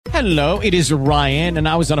Hello, it is Ryan, and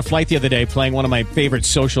I was on a flight the other day playing one of my favorite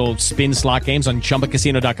social spin slot games on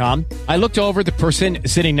ChumbaCasino.com. I looked over at the person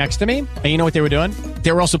sitting next to me, and you know what they were doing?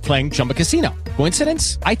 They were also playing Chumba Casino.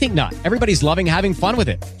 Coincidence? I think not. Everybody's loving having fun with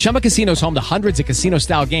it. Chumba Casino is home to hundreds of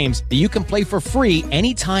casino-style games that you can play for free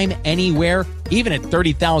anytime, anywhere, even at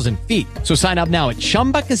 30,000 feet. So sign up now at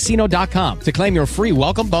ChumbaCasino.com to claim your free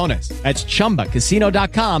welcome bonus. That's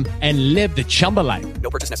ChumbaCasino.com and live the Chumba life.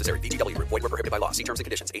 No purchase necessary. VGW. Void were prohibited by law. See terms and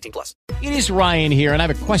conditions. 18+. It is Ryan here, and I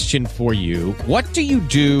have a question for you. What do you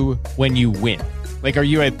do when you win? Like, are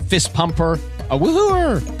you a fist pumper, a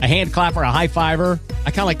woohooer, a hand clapper, a high fiver?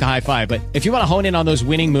 I kind of like the high five, but if you want to hone in on those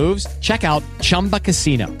winning moves, check out Chumba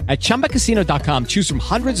Casino. At ChumbaCasino.com, choose from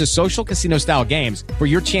hundreds of social casino-style games for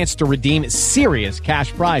your chance to redeem serious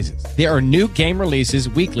cash prizes. There are new game releases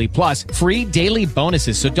weekly, plus free daily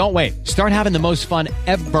bonuses, so don't wait. Start having the most fun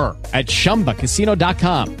ever at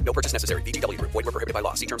ChumbaCasino.com. No purchase necessary. VGW. Void were prohibited by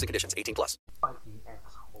law. See terms and conditions. 18+.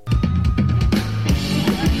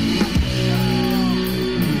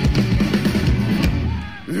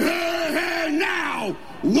 Hey, now,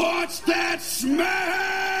 what's that smell?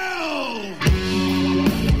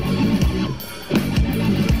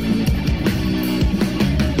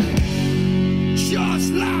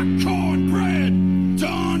 Just like cornbread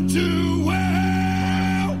done too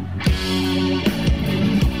well.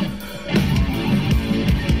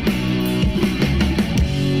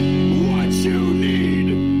 What you need,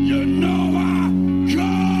 you know I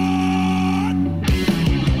got.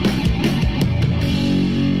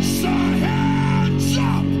 So hands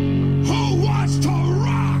up, who wants to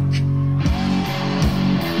rock?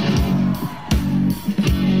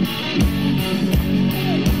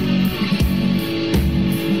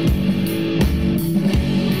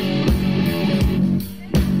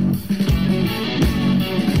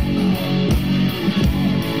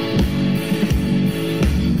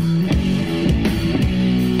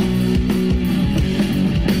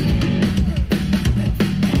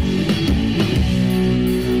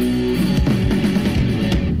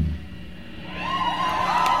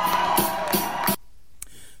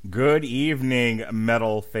 Good evening,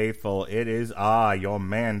 Metal Faithful. It is I, your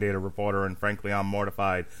mandated reporter, and frankly, I'm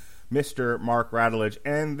mortified, Mr. Mark Radulich,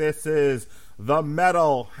 and this is the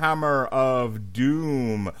Metal Hammer of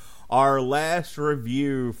Doom, our last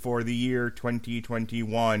review for the year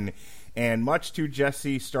 2021. And much to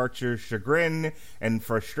Jesse Starcher's chagrin and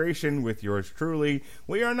frustration with yours truly,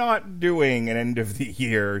 we are not doing an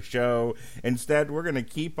end-of-the-year show. Instead, we're going to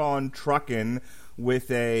keep on trucking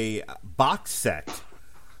with a box set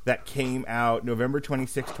that came out November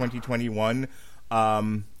 26, 2021,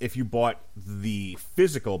 if you bought the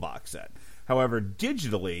physical box set. However,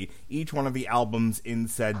 digitally, each one of the albums in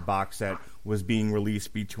said box set was being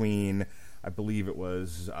released between, I believe it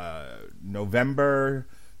was November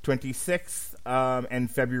 26th and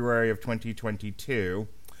February of 2022.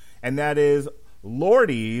 And that is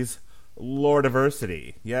Lordi's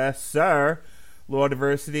Lordiversity. Yes, sir.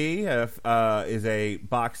 Lordiversity is a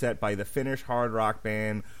box set by the Finnish hard rock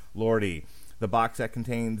band Lordi. The box set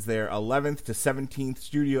contains their 11th to 17th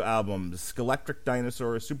studio albums, Skeletric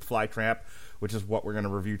Dinosaur, Superfly Tramp, which is what we're going to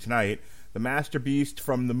review tonight, The Master Beast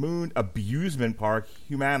from the Moon Abusement Park,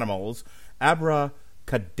 Humanimals, Abra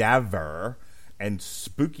Cadaver, and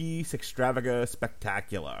Spooky Sextravaga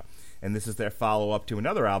Spectacular. And this is their follow-up to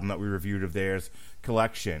another album that we reviewed of theirs,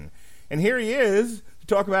 Collection. And here he is to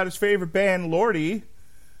talk about his favorite band, Lordi,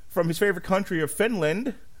 from his favorite country of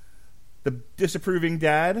Finland, the disapproving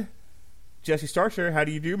dad, Jesse Starcher. How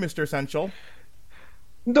do you do, Mr. Essential?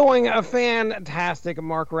 Doing a fantastic,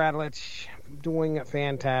 Mark Radulich. Doing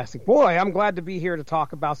fantastic. Boy, I'm glad to be here to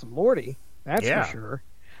talk about some Lordi. That's for sure.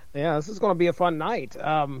 Yeah, this is going to be a fun night.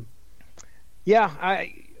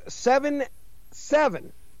 Seven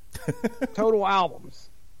total albums.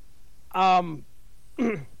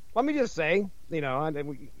 Let me just say,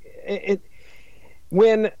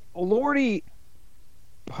 when Lordi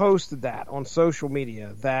posted that on social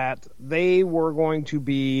media that they were going to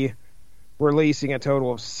be releasing a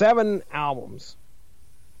total of 7 albums,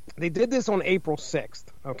 they did this on April 6th,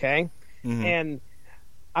 okay? Mm-hmm. And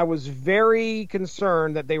I was very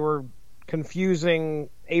concerned that they were confusing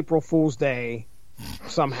April Fool's Day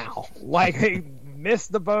somehow. Like, they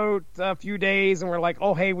missed the boat a few days and were like,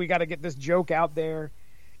 oh, hey, we got to get this joke out there.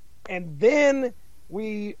 And then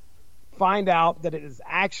we find out that it is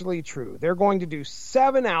actually true. They're going to do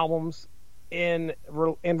 7 albums and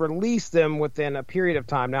release them within a period of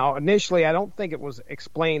time. Now, initially, I don't think it was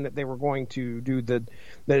explained that they were going to do the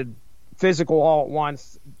physical all at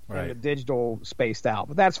once and the digital spaced out,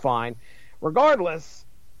 but that's fine. Regardless,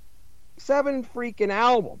 7 freaking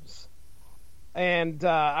albums. And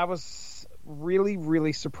I was really,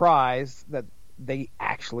 really surprised that they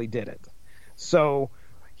actually did it. So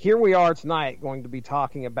here we are tonight going to be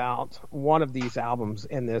talking about one of these albums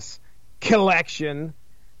in this collection.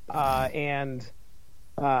 And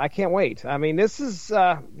I can't wait. I mean, this is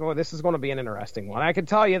going to be an interesting one. I can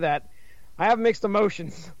tell you that I have mixed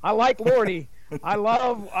emotions. I like Lordy. I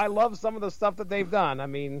love some of the stuff that they've done. I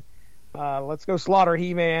mean, Let's Go Slaughter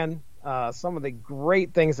He-Man, some of the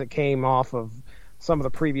great things that came off of some of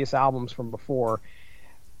the previous albums from before.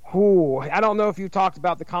 Ooh, I don't know if you've talked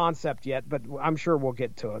about the concept yet, but I'm sure we'll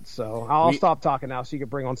get to it. So I'll stop talking now so you can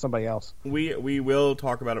bring on somebody else. We will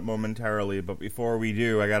talk about it momentarily, but before we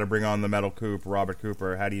do, I got to bring on the Metal Coop, Robert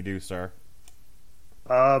Cooper. How do you do, sir?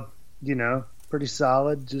 Pretty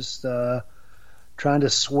solid. Just trying to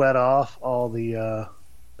sweat off all the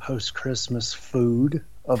post-Christmas food,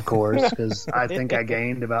 of course, because I think I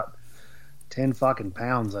gained about 10 fucking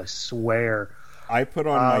pounds, I swear. I put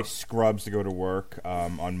on my scrubs to go to work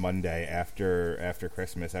on Monday after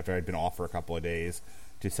Christmas, after I'd been off for a couple of days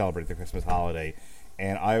to celebrate the Christmas holiday.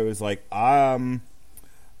 And I was like, you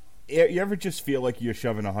ever just feel like you're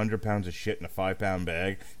shoving 100 pounds of shit in a 5-pound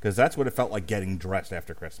bag? Because that's what it felt like getting dressed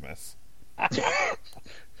after Christmas.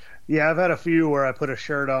 Yeah, I've had a few where I put a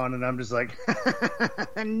shirt on and I'm just like,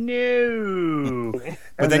 no.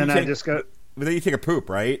 And then I just go... But then you take a poop,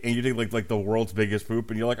 right? And you take like the world's biggest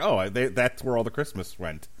poop, and you're like, oh, that's where all the Christmas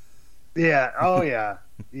went. Yeah. Oh, yeah.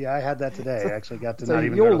 Yeah, I had that today. I actually got to not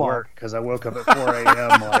even Yule go to log. work because I woke up at 4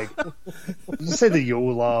 a.m. like, did you say the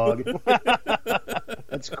Yule log?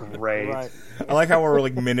 That's great. Right. I like how we're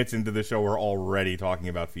like minutes into the show, we're already talking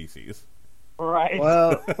about feces. Right.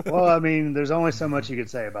 Well, I mean, there's only so much you could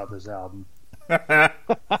say about this album.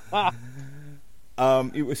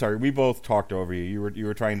 Sorry, we both talked over you. You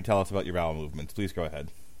were trying to tell us about your bowel movements. Please go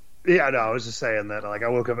ahead. Yeah, no, I was just saying that. Like, I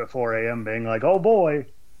woke up at 4 a.m. being like, oh boy.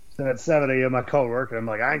 Then at 7 a.m. I called work and I'm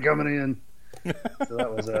like, I ain't coming in. So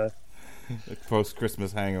that was a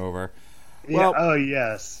post-Christmas hangover. Yeah. Well, Oh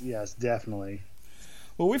yes, definitely.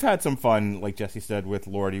 Well, we've had some fun, like Jesse said, with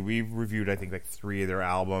Lordy. We've reviewed, I think, like 3 of their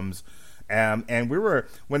albums. And we were,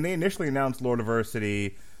 when they initially announced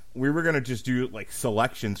Lordiversity, we were going to just do like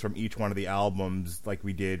selections from each one of the albums, like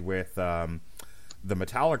we did with the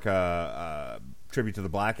Metallica Tribute to the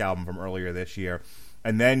Black album from earlier this year.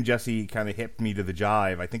 And then Jesse kind of hit me to the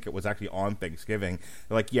jive. I think it was actually on Thanksgiving.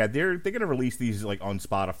 They're like, yeah, they're going to release these like on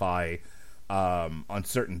Spotify on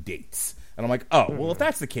certain dates. And I'm like, oh, well, if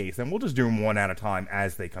that's the case, then we'll just do them one at a time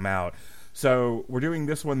as they come out. So we're doing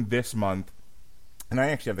this one this month. And I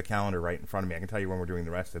actually have the calendar right in front of me. I can tell you when we're doing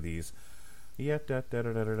the rest of these. Yeah,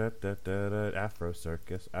 Afro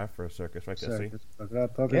Circus, right, Jesse?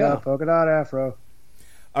 Polka dot Afro.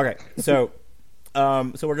 Okay, so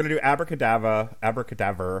we're gonna do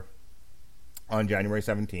Abracadabra on January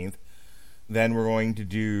 17th. Then we're going to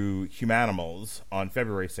do Humanimals on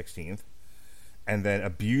February 16th, and then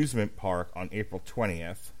Abusement Park on April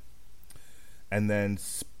 20th, and then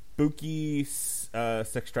Spooky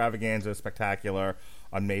Sextravaganza Spectacular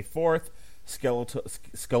on May 4th,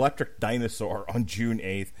 Skeletric Dinosaur on June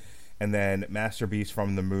 8th, and then Master Beast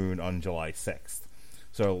from the Moon on July 6th.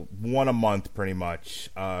 So one a month pretty much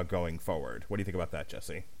going forward. What do you think about that,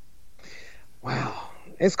 Jesse? Wow.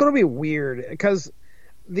 It's going to be weird because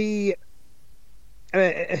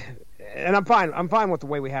and I'm fine with the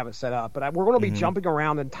way we have it set up, but we're going to be jumping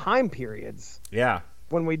around in time periods. Yeah.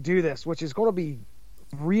 When we do this, which is going to be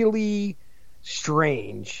really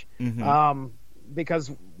strange.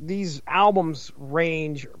 Because these albums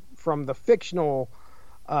range from the fictional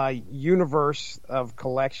universe of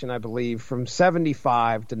Collection, I believe, from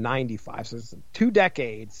 75 to 95. So it's 2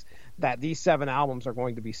 decades that these 7 albums are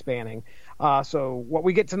going to be spanning. So what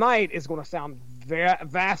we get tonight is going to sound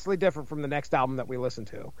vastly different from the next album that we listen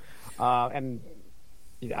to. And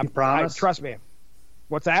promise? Trust me.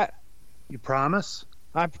 What's that? You promise?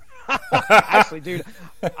 Actually, dude,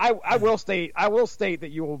 I will state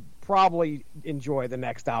that you will probably enjoy the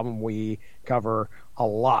next album we cover a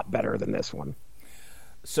lot better than this one.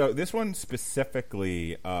 So this one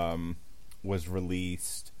specifically was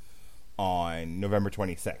released on November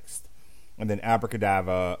 26th, and then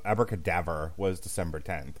Abracadabra was December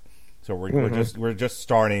 10th. So we're just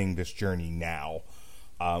starting this journey now,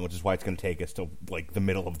 which is why it's going to take us till like the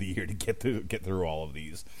middle of the year to get through all of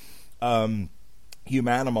these.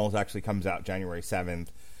 Humanimals actually comes out January 7th.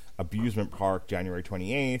 Abusement Park January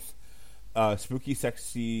 28th. Spooky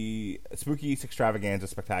Sextravaganza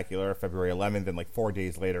Spectacular February 11th, and like 4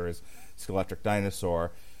 days later is Skeletric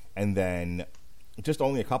Dinosaur, and then just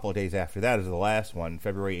only a couple of days after that is the last one.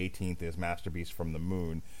 February 18th is Master Beast from the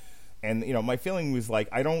Moon, And, my feeling was like,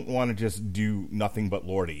 I don't want to just do nothing but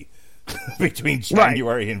Lordy between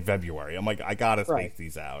January and February. I'm like, I got to space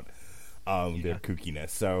these out, their kookiness.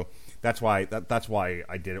 So that's why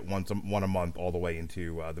I did it one a month all the way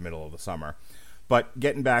into the middle of the summer. But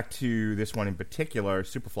getting back to this one in particular,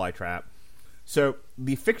 Superfly Trap. So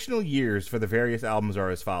the fictional years for the various albums are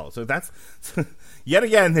as follows. So that's yet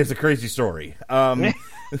again, there's a crazy story. In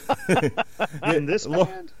this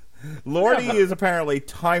band? Lordy is apparently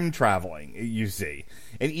time traveling, you see.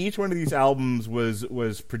 And each one of these albums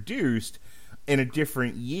was produced in a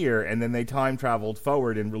different year, and then they time traveled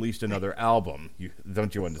forward and released another album.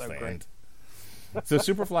 Don't you understand? So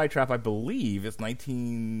Superfly Trap, I believe, is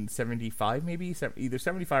 1975, maybe either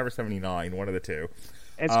 75 or 79, one of the two.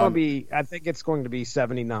 It's going to be. I think it's going to be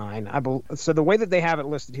 79. So the way that they have it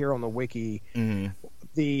listed here on the wiki,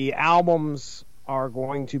 the albums are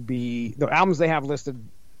going to be the albums they have listed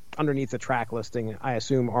underneath the track listing. I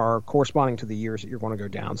assume are corresponding to the years that you're going to go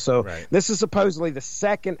down. So this is supposedly the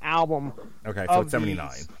second album. Okay, so it's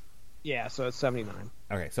 79. Yeah, so it's 79.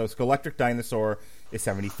 Okay, so it's Electric Dinosaur is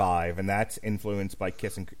 75, and that's influenced by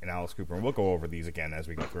Kiss and Alice Cooper, and we'll go over these again as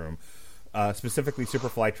we go through them. Specifically,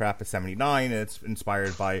 Superfly Trap is 79, and it's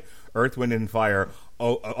inspired by Earth, Wind, and Fire.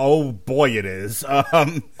 Oh boy, it is.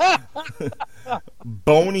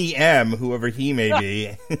 Boney M, whoever he may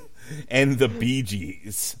be, and the Bee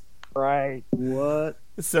Gees. Right. What?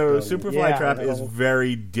 So Superfly Trap is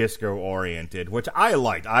very disco-oriented, which I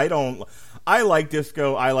liked. I like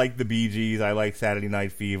disco. I like the Bee Gees. I like Saturday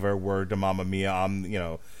Night Fever. Word to Mamma Mia.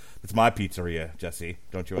 It's my pizzeria, Jesse.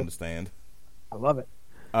 Don't you understand? I love it.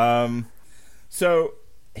 So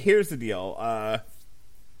here's the deal.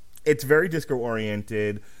 It's very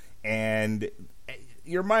disco-oriented, and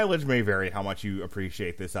your mileage may vary how much you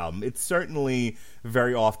appreciate this album. It's certainly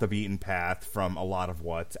very off the beaten path from a lot of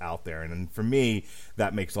what's out there, and for me,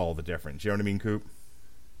 that makes all the difference. You know what I mean, Coop?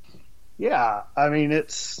 Yeah, I mean,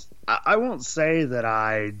 I won't say that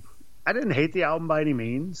I didn't hate the album by any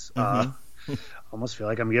means. I almost feel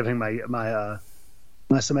like I'm giving my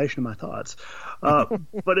summation of my thoughts.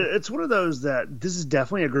 But it's one of those that this is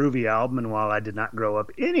definitely a groovy album, and while I did not grow up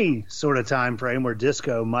any sort of time frame where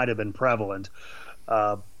disco might have been prevalent,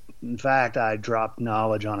 in fact, I dropped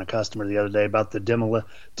knowledge on a customer the other day about the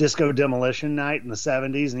disco demolition night in the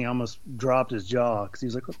 70s, and he almost dropped his jaw because he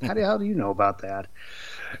was like, how the hell do you know about that?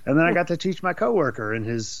 And then I got to teach my coworker in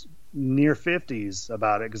his near 50s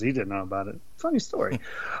about it because he didn't know about it. Funny story.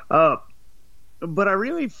 But I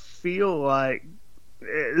really feel like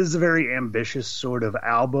this is a very ambitious sort of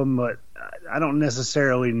album, but I don't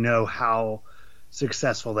necessarily know how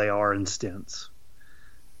successful they are in stints.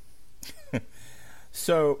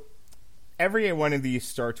 So every one of these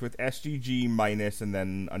starts with SGG minus and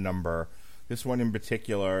then a number. This one in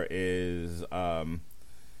particular is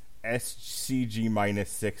SCG minus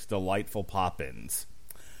 6 Delightful Pop-Ins.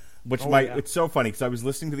 Which it's so funny because I was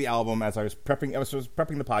listening to the album as I was prepping. I was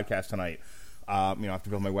prepping the podcast tonight. I have to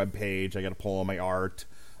build my webpage. I got to pull all my art.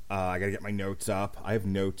 I got to get my notes up. I have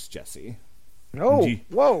notes, Jesse.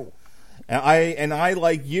 Whoa! And I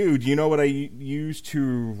like you. Do you know what I use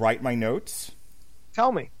to write my notes?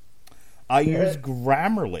 Tell me. I use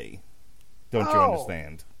Grammarly. Don't you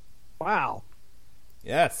understand? Wow.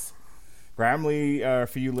 Yes. Grammarly,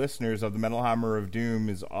 for you listeners of the Metal Hammer of Doom,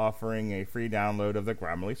 is offering a free download of the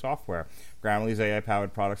Grammarly software. Grammarly's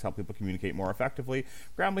AI-powered products help people communicate more effectively.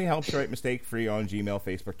 Grammarly helps you write mistake-free on Gmail,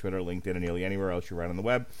 Facebook, Twitter, LinkedIn, and nearly anywhere else you write on the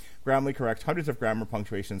web. Grammarly corrects hundreds of grammar,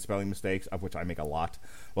 punctuation, and spelling mistakes, of which I make a lot,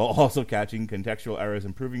 while also catching contextual errors,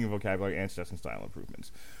 improving your vocabulary, and suggesting style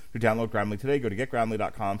improvements. To download Grammarly today, go to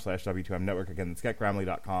getgrammarly.com/W2M Network. Again, that's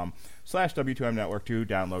getgrammarly.com/W2M Network to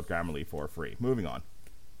download Grammarly for free. Moving on.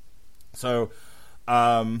 So,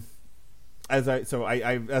 as I'm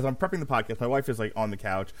prepping the podcast, my wife is like on the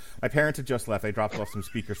couch. My parents had just left. I dropped off some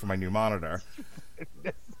speakers for my new monitor.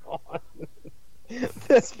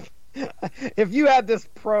 If you had this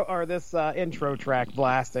intro track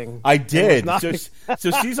blasting, I did.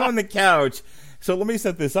 So she's on the couch. So let me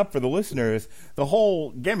set this up for the listeners. The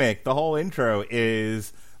whole gimmick, the whole intro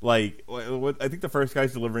is like, I think the first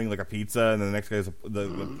guy's delivering like a pizza, and then the next guy's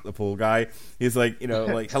the pool guy. He's like,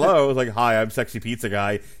 like, hello, like, hi, I'm sexy pizza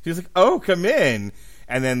guy. She's like, oh, come in.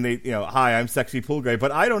 And then they, hi, I'm sexy pool guy,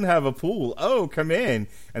 but I don't have a pool. Oh, come in.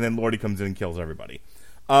 And then Lordy comes in and kills everybody.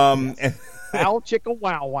 Bow chicka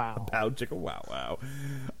wow wow. Bow chicka wow wow.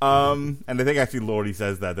 And I think actually Lordy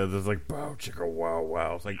says that. There's like, bow chicka wow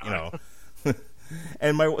wow. It's like,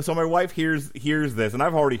 And my wife hears this, and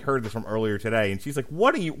I've already heard this from earlier today, and she's like,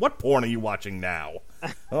 what porn are you watching now?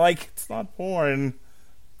 I'm like, it's not porn,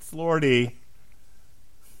 it's Lordy.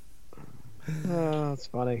 Oh, that's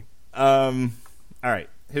funny. All right.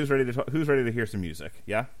 Who's ready to hear some music?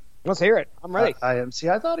 Yeah? Let's hear it. I'm ready. I am. See,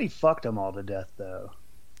 I thought he fucked them all to death, though.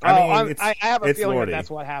 I have a it's feeling Lordy. that's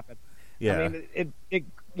what happened. Yeah. I mean, it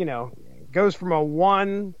goes from a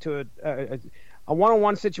 1 to a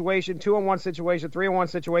 1-on-1 situation, 2-on-1 situation, 3-on-1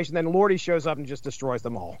 situation, then Lordy shows up and just destroys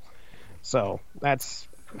them all. So that's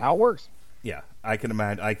how it works. Yeah, I can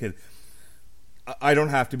imagine. I don't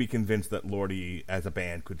have to be convinced that Lordy as a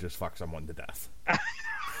band could just fuck someone to death.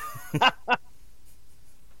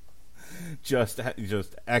 just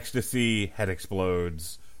ecstasy, head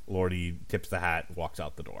explodes, Lordy tips the hat, walks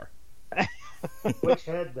out the door. Which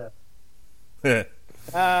head, though?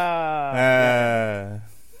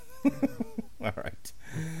 All right.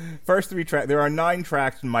 First 3 tracks. There are 9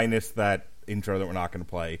 tracks minus that intro that we're not going to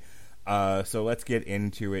play. So let's get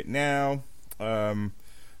into it now.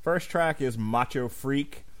 First track is Macho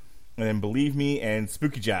Freak, and then Believe Me and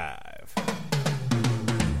Spooky Jive.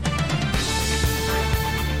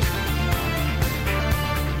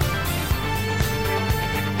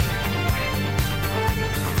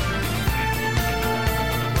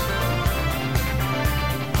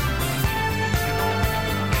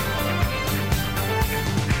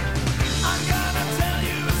 I'm gonna tell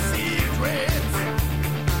you a secret.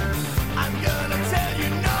 I'm gonna tell you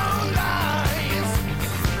no lies.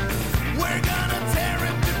 We're gonna tear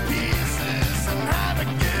it to pieces and have a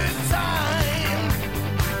good time.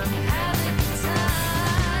 Have a good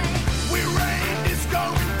time. We rain disco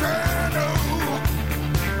inferno.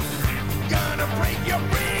 Gonna break your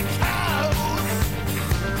big house.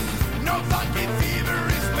 No funky fever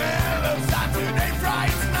is smell of Saturday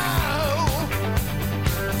frights now.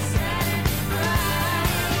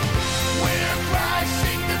 We're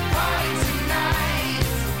crashing the party tonight,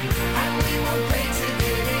 and we won't pay to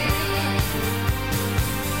get in.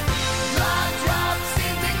 Blood drops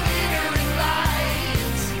in the glittering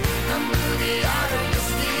lights, and boogie out of your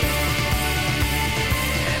skin.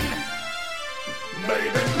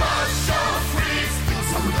 Baby, Macho Freak, spill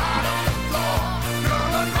some blood on the floor.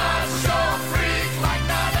 Girl, a Macho Freak like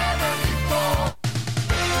not ever before.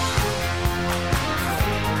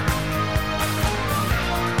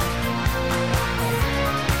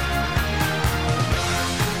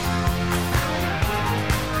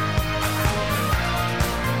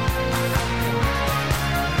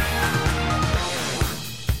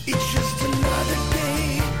 It's just another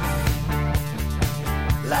day,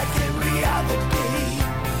 like every other day.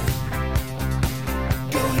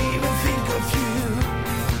 Don't even think of you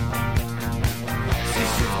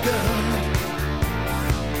since you've gone.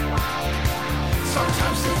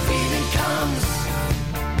 Sometimes the feeling comes,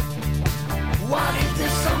 what if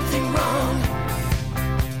there's something wrong?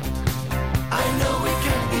 I know it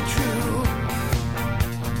can't be true,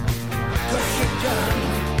 'cause you're done.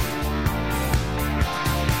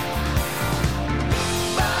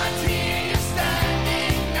 But here you're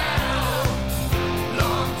standing now,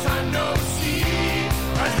 long time no see.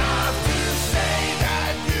 I have to say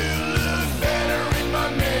that you look better in my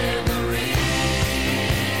memory.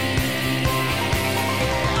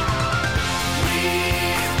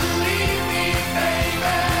 Please believe me,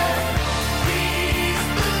 baby. Please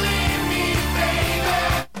believe me, baby.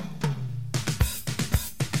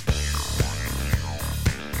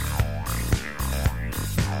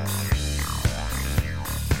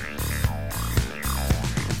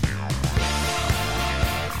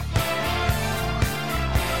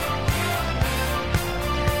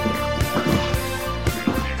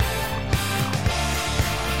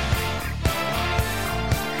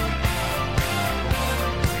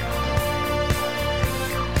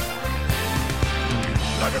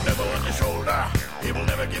 Like a devil on your shoulder, he will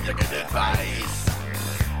never give you good advice.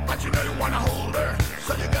 But you know you wanna hold her,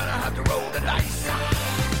 so you're gonna have to roll the dice.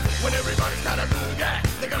 When everybody's got a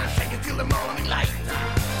boogie, they're gonna shake it till the morning light.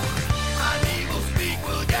 An evil speak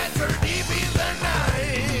will get her deep in the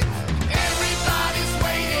night. Everybody's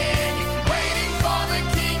waiting, waiting for the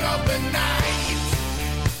king of the night.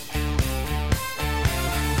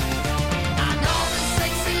 And all the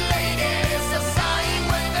sexy ladies are sighing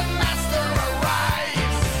when the master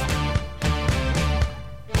arrives.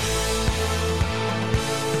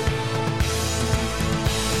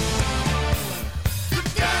 The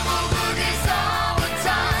devil boogies all the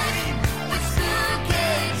time with Spooky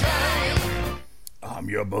Jive. I'm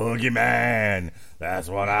your boogeyman. That's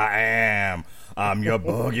what I am. I'm your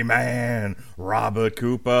boogeyman. Robert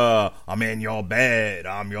Cooper. I'm in your bed.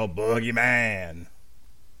 I'm your boogeyman.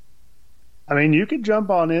 I mean, you could jump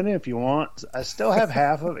on in if you want. I still have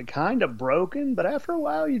half of it kind of broken, but after a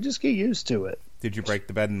while, you just get used to it. Did you break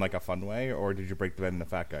the bed in like a fun way, or did you break the bed in a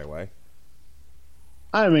fat guy way?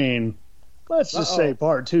 I mean, Let's just say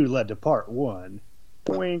part 2 led to part 1.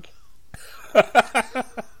 Wink.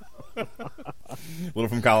 Little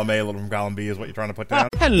from column A, little from column B is what you're trying to put down.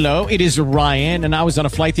 Hello, it is Ryan, and I was on a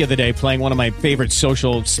flight the other day playing one of my favorite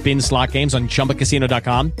social spin slot games on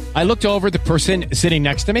ChumbaCasino.com. I looked over at the person sitting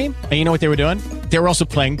next to me, and you know what they were doing? They were also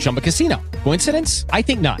playing Chumba Casino. Coincidence? I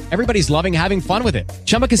think not. Everybody's loving having fun with it.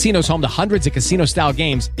 Chumba Casino is home to hundreds of casino-style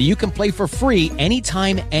games that you can play for free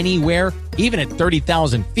anytime, anywhere, even at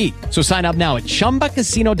 30,000 feet. So sign up now at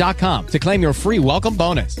ChumbaCasino.com to claim your free welcome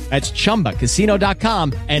bonus. That's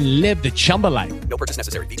ChumbaCasino.com and live the Chumba life. No purchase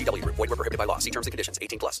necessary. VGW Group. Void were prohibited by law. See terms and conditions.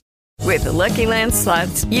 18+. With the Lucky Land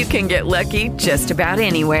Slots, you can get lucky just about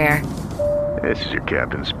anywhere. This is your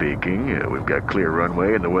captain speaking. We've got clear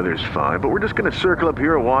runway and the weather's fine, but we're just going to circle up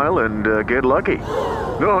here a while and get lucky.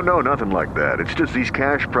 No, nothing like that. It's just these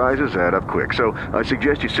cash prizes add up quick. So I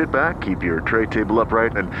suggest you sit back, keep your tray table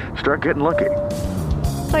upright, and start getting lucky.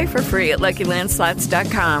 Play for free at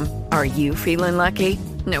LuckyLandSlots.com. Are you feeling lucky?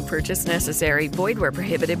 No purchase necessary. Void where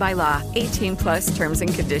prohibited by law. 18+ terms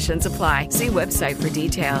and conditions apply. See website for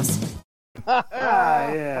details.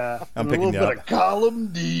 Yeah. I'm a picking little you bit up. of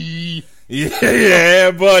column D.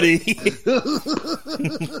 Yeah, buddy.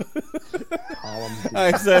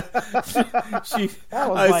 I said, you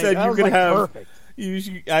could have. Perfect.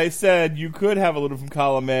 I said you could have a little from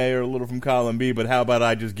column A or a little from column B, but how about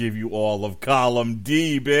I just give you all of column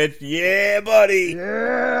D, bitch? Yeah, buddy.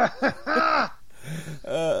 Yeah.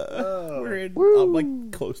 I'm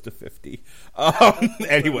like close to 50.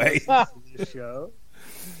 Anyway. Show.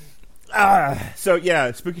 So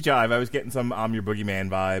yeah, Spooky Jive. I was getting some I'm Your Boogeyman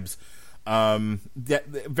vibes.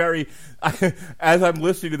 As I'm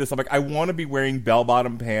listening to this, I'm like, I want to be wearing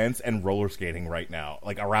bell-bottom pants and roller skating right now,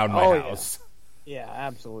 like around my house. Yeah,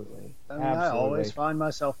 absolutely. I mean, I always find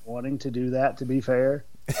myself wanting to do that, to be fair.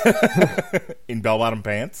 In bell-bottom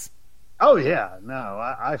pants? Oh, yeah. No,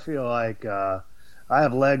 I feel like I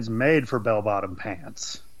have legs made for bell-bottom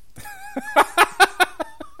pants.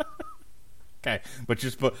 Okay, but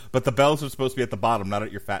the bells are supposed to be at the bottom, not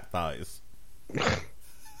at your fat thighs.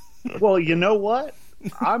 Well, you know what?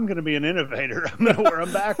 I'm going to be an innovator. I'm going to wear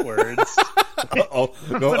them backwards. Go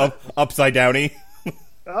upside downy.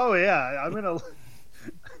 Oh yeah, I'm gonna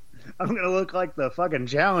look like the fucking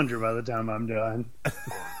Challenger by the time I'm done.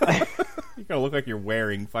 You're gonna look like you're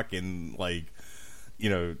wearing fucking like,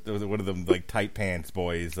 one of them like tight pants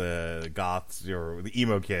boys, goths or the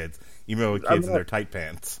emo kids in their tight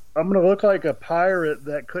pants. I'm gonna look like a pirate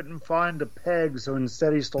that couldn't find a peg, so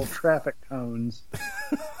instead he stole traffic cones.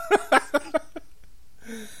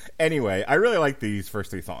 Anyway, I really like these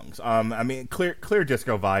first three songs. I mean, clear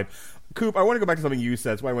disco vibe. Coop, I want to go back to something you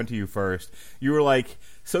said, so I went to you first. You were like,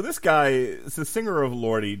 so this guy, the singer of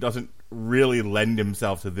Lordi, doesn't really lend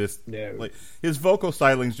himself to this. No. Like, his vocal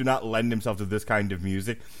stylings do not lend himself to this kind of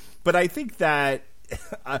music. But I think that,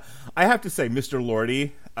 I have to say, Mr.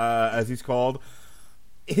 Lordi, as he's called,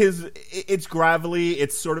 it's gravelly,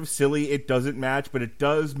 it's sort of silly, it doesn't match, but it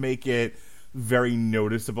does make it very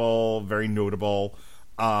noticeable, very notable,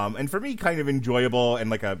 and for me, kind of enjoyable, and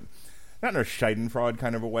like not in a Schadenfreude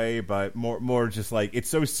kind of a way, but more just like, it's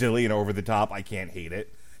so silly and over the top, I can't hate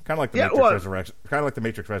it. Kind of like the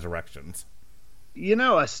Matrix Resurrections. You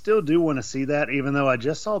know, I still do want to see that, even though I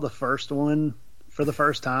just saw the first one for the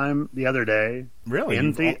first time the other day.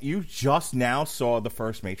 Really? You just now saw the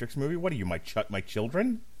first Matrix movie? What are you, my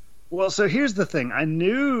children? Well, so here's the thing. I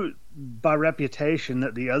knew by reputation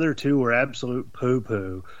that the other two were absolute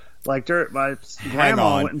poo-poo. Like, my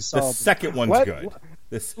grandma went and saw... The second one's good.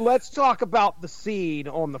 Let's talk about the scene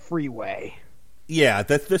on the freeway. Yeah,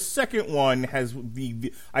 the second one has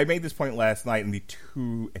I made this point last night in the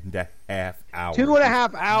 2.5 hours.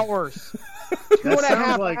 2.5 hours.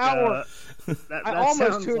 2.5 hours. That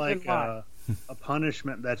sounds like a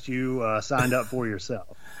punishment that you signed up for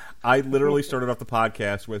yourself. I literally started off the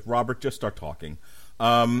podcast with, Robert, just start talking.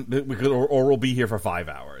 Or we'll be here for 5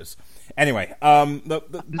 hours. Anyway,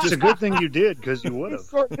 it's a good thing you did, because you would have.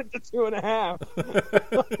 Shortened it to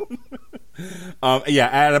 2.5. Yeah,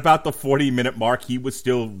 at about the 40-minute mark, he was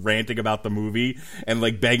still ranting about the movie and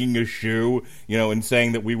like begging a shoe, and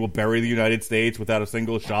saying that we will bury the United States without a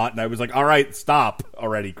single shot. And I was like, all right, stop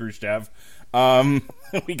already, Khrushchev. We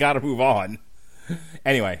got to move on.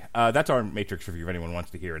 Anyway, that's our Matrix review if anyone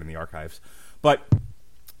wants to hear it in the archives. But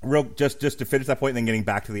just to finish that point and then getting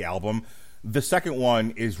back to the album, the second one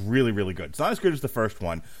is really, really good. It's not as good as the first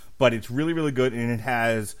one, but it's really, really good, and it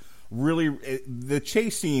has the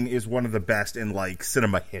chase scene is one of the best in like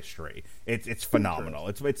cinema history. It's phenomenal.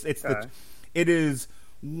 It is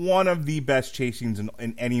one of the best chase scenes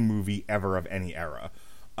in any movie ever of any era.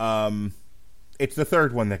 It's the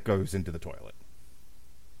third one that goes into the toilet.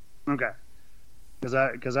 Okay.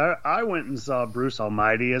 Because I went and saw Bruce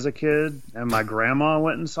Almighty as a kid, and my grandma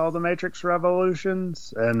went and saw The Matrix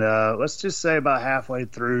Revolutions, and let's just say about halfway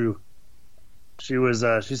through,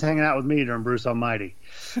 she's hanging out with me during Bruce Almighty.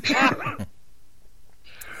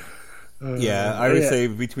 Yeah, I would say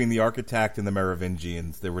between the Architect and the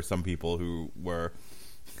Merovingians, there were some people who were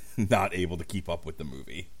not able to keep up with the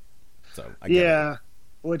movie. So I get it.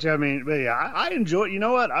 Which I mean, but yeah, I enjoy. You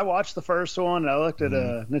know what? I watched the first one. And I looked at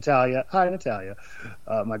Natalia. Hi, Natalia,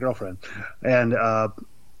 my girlfriend, and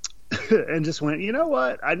and just went. You know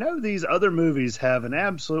what? I know these other movies have an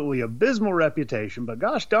absolutely abysmal reputation, but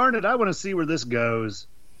gosh darn it, I want to see where this goes.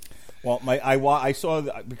 Well, I saw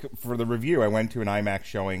for the review. I went to an IMAX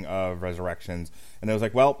showing of Resurrections, and I was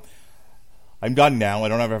like, well, I'm done now. I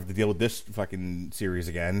don't ever have to deal with this fucking series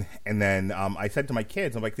again. And then I said to my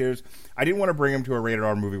kids, I'm like, I didn't want to bring them to a rated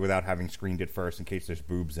R movie without having screened it first in case there's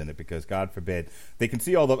boobs in it, because God forbid they can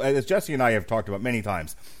see as Jesse and I have talked about many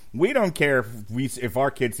times, we don't care if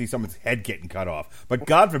our kids see someone's head getting cut off, but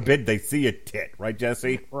God forbid they see a tit, right,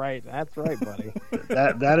 Jesse? Right, that's right, buddy.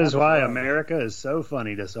 that is why America is so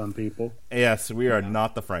funny to some people. Yes, we are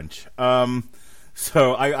not the French.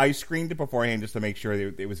 So I screened it beforehand just to make sure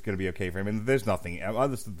that it was going to be okay for him. And there's nothing,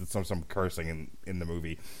 other than some cursing in the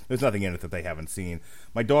movie. There's nothing in it that they haven't seen.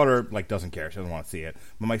 My daughter doesn't care; she doesn't want to see it.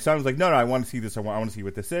 But my son was like, "No, I want to see this. I want to see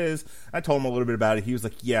what this is." I told him a little bit about it. He was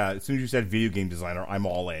like, "Yeah." As soon as you said video game designer, I'm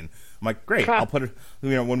all in. I'm like, "Great, I'll put it.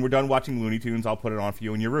 When we're done watching Looney Tunes, I'll put it on for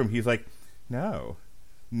you in your room." He's like, "No,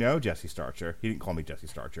 Jesse Starcher." He didn't call me Jesse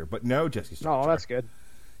Starcher, but no, Jesse Starcher. Oh, that's good.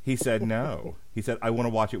 He said, no. He said, I want to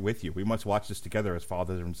watch it with you. We must watch this together as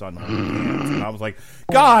father and son holding hands. And I was like,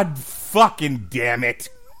 God fucking damn it.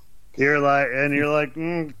 You're like,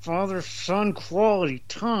 father-son quality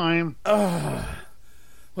time. Well,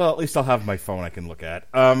 at least I'll have my phone I can look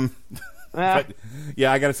at. But,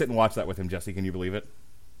 yeah, I got to sit and watch that with him, Jesse. Can you believe it?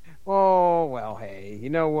 Oh, well, hey, you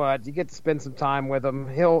know what? You get to spend some time with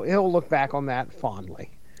him. He'll look back on that fondly.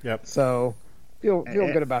 Yep. So feel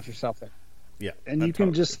good about yourself there. Yeah, and you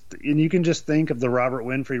can just think of the Robert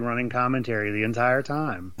Winfrey running commentary the entire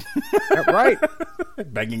time. Right,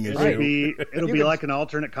 begging his It'll be like an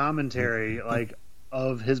alternate commentary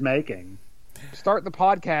of his making. Start the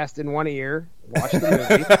podcast in one ear, watch the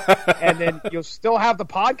movie, and then you'll still have the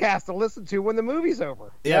podcast to listen to when the movie's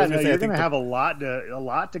over. Yeah, you're going to have a lot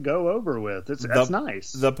to go over with. That's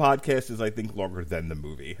nice. The podcast is, I think, longer than the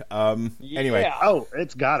movie. Anyway,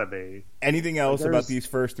 it's got to be. Anything else about these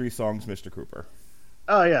first three songs, Mr. Cooper?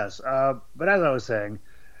 Oh yes, but as I was saying,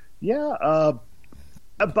 but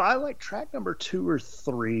I like track number 2 or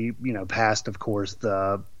 3. Past of course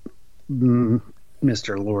the.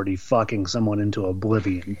 Mr. Lordy fucking someone into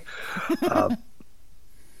oblivion.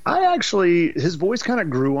 His voice kind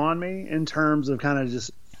of grew on me in terms of kind of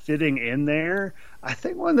just fitting in there. I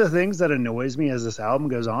think one of the things that annoys me as this album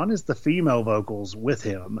goes on is the female vocals with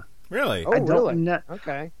him. Really? Oh, really?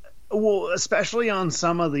 Okay. Well, especially on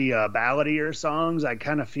some of the balladier songs, I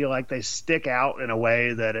kind of feel like they stick out in a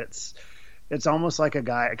way that it's almost like a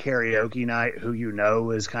guy at karaoke night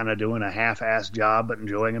who is kind of doing a half-assed job but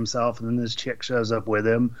enjoying himself, and then this chick shows up with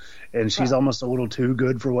him, and she's almost a little too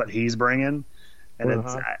good for what he's bringing, and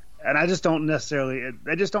I just don't necessarily –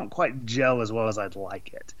 they just don't quite gel as well as I'd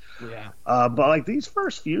like it. Yeah. But these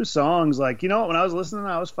first few songs, when I was listening,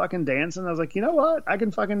 I was fucking dancing. I was like, you know what? I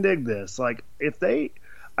can fucking dig this. I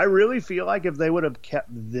really feel like if they would have kept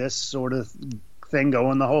this sort of – thing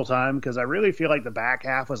going the whole time, because I really feel like the back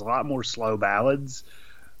half was a lot more slow ballads.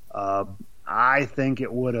 I think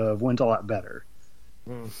it would have went a lot better.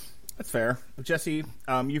 That's fair. Jesse,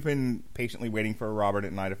 you've been patiently waiting for Robert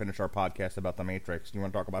and I to finish our podcast about The Matrix. Do you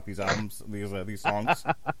want to talk about these albums, these songs?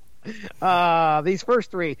 These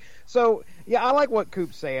first 3. So, yeah, I like what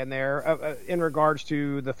Coop's saying there in regards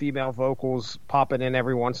to the female vocals popping in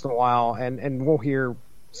every once in a while, and we'll hear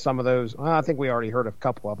some of those. I think we already heard a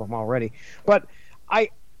couple of them already. But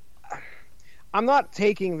I'm not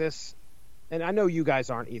taking this, and I know you guys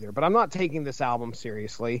aren't either, but I'm not taking this album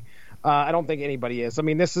seriously. I don't think anybody is. I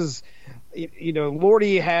mean, this is,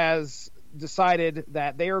 Lordy has decided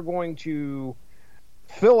that they are going to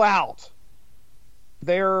fill out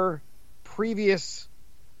their previous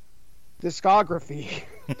discography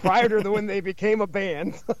prior to when they became a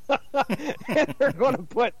band. And they're going to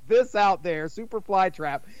put this out there, Super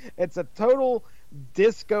Flytrap. It's a total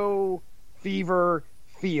disco fever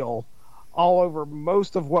feel all over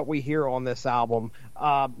most of what we hear on this album.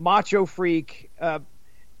 Macho Freak,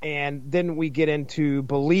 and then we get into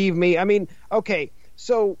Believe Me. I mean, okay,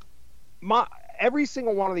 so every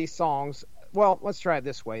single one of these songs, well, let's try it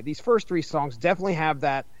this way. These first 3 songs definitely have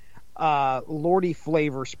that Lordi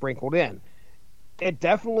flavor sprinkled in. It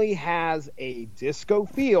definitely has a disco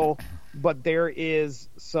feel, but there is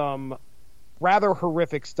some rather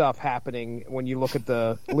horrific stuff happening when you look at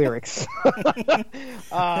the lyrics.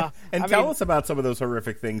 Tell us about some of those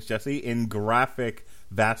horrific things, Jesse, in graphic,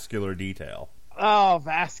 vascular detail. Oh,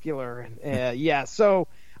 vascular. Yeah. So,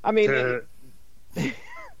 I mean,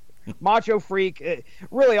 Macho Freak,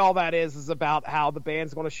 really all that is about how the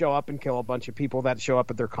band's going to show up and kill a bunch of people that show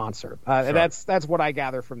up at their concert. Sure. That's what I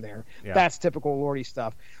gather from there. Yeah. That's typical Lordi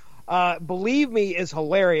stuff. Believe Me is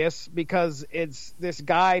hilarious because it's this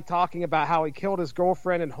guy talking about how he killed his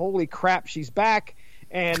girlfriend and holy crap, she's back.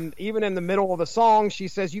 And even in the middle of the song, she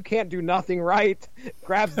says, you can't do nothing right,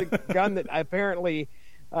 grabs the gun that apparently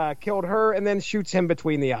killed her, and then shoots him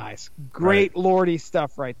between the eyes. Great right. Lordi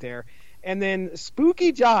stuff right there. And then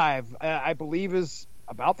Spooky Jive, I believe, is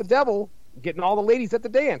about the devil getting all the ladies at the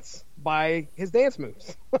dance by his dance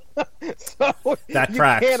moves. So that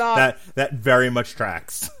tracks. That very much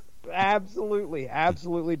tracks. Absolutely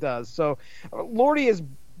does. So Lordi is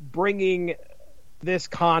bringing this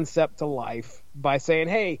concept to life by saying,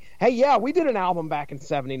 hey, yeah, we did an album back in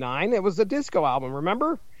 79. It was a disco album,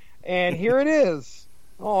 remember? And here it is.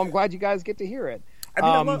 Oh, I'm glad you guys get to hear it.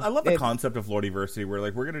 I mean, I love the concept of Lordiversity, where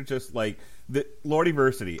like we're gonna just like the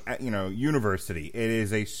Lordiversity, university. It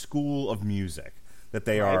is a school of music that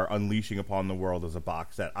they are unleashing upon the world as a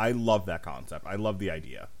box set. I love that concept. I love the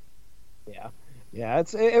idea. Yeah.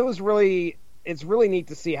 It's really neat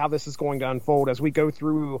to see how this is going to unfold as we go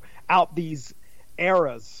throughout these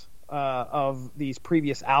eras of these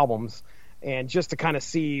previous albums, and just to kind of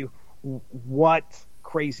see what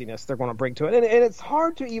craziness they're going to bring to it. And it's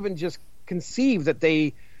hard to even just conceive that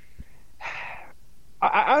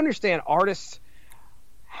I understand artists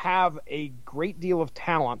have a great deal of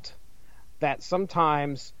talent that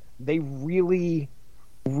sometimes they really,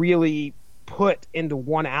 really put into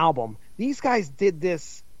one album. These guys did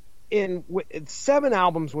this in 7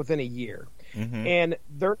 albums within a year. Mm-hmm. And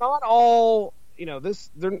they're not all,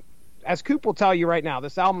 as Coop will tell you right now,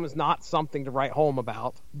 this album is not something to write home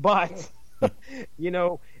about, but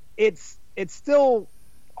it's still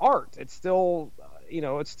art. It's still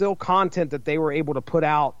it's still content that they were able to put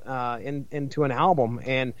out into an album,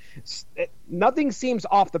 and nothing seems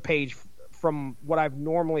off the page from what I've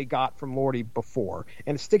normally got from Lordi before,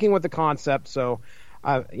 and sticking with the concept. So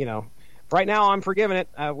right now I'm forgiving it.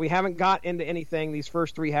 We haven't got into anything. These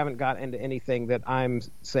first 3 haven't got into anything that I'm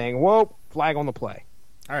saying, whoa, flag on the play.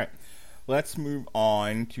 All right, let's move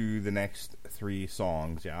on to the next 3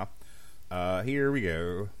 songs. Here we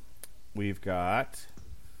go. We've got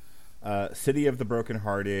City of the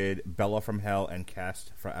Brokenhearted, Bella from Hell, and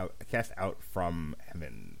Cast Out from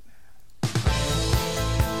Heaven.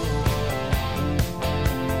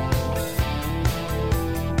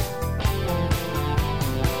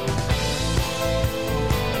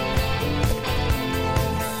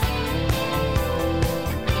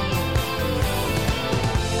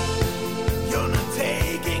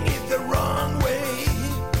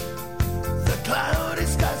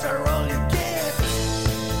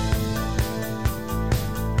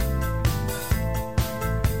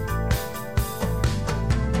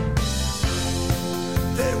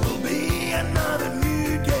 There will be another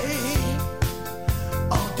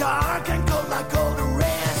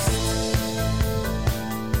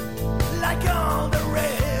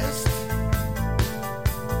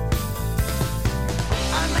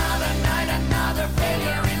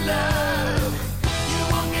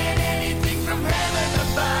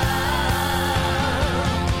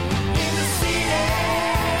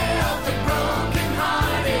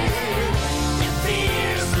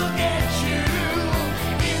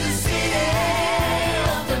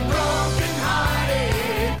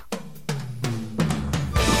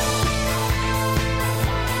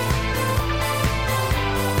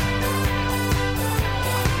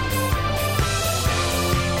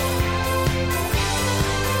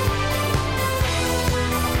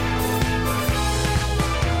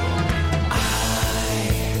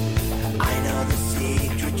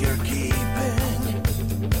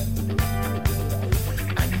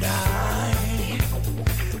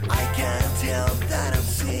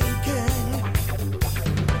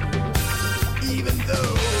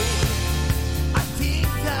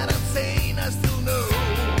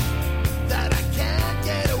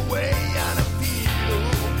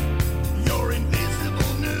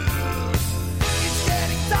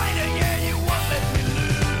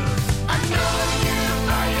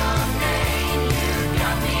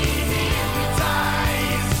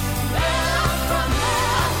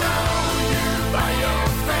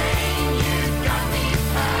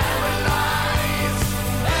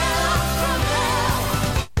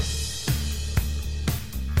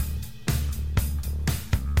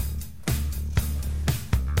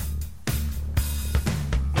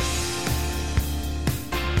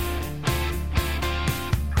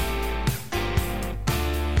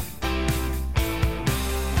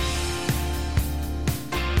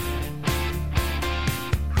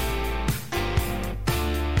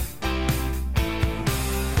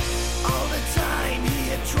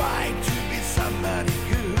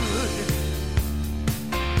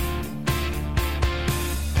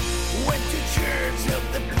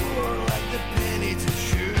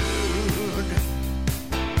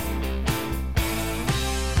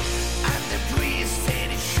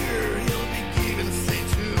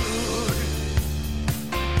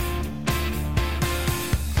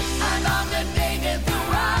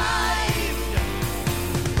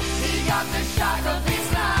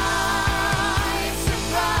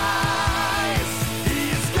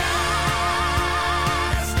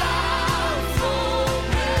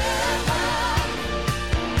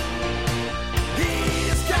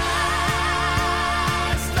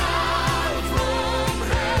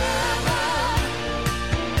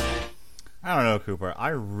know, Cooper. I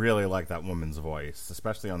really like that woman's voice,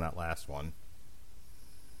 especially on that last one.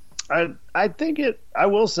 I think I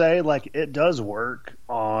will say, like, it does work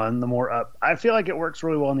on the more I feel like it works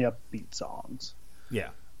really well on the upbeat songs. Yeah.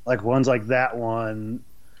 Like ones like that one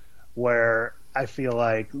where I feel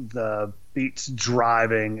like the beat's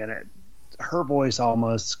driving and her voice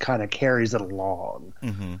almost kind of carries it along.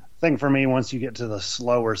 Mm-hmm. I think for me, once you get to the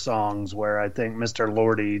slower songs where I think Mr.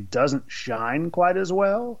 Lordy doesn't shine quite as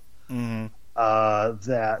well, Mm-hmm.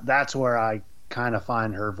 That's where I kind of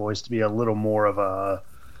find her voice to be a little more of a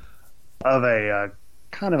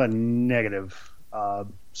kind of a negative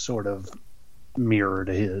sort of mirror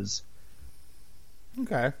to his.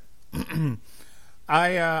 Okay.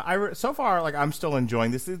 So far, like, I'm still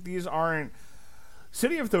enjoying this. These aren't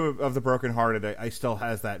City of the Brokenhearted. I still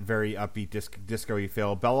has that very upbeat disco-y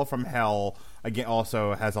feel. Bella from Hell again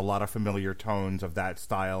also has a lot of familiar tones of that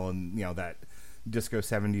style and that disco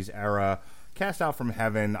 70s era. Cast Out from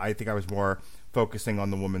Heaven, I think I was more focusing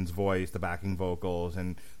on the woman's voice, the backing vocals,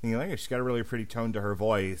 and thinking, like, she's got a really pretty tone to her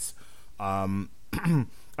voice. I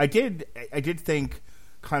did think,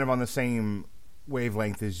 kind of on the same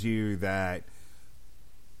wavelength as you, that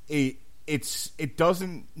it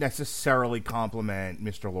doesn't necessarily complement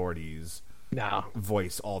Mr. Lordy's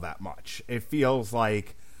voice all that much. It feels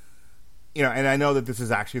like, and I know that this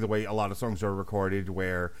is actually the way a lot of songs are recorded,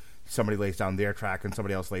 where somebody lays down their track and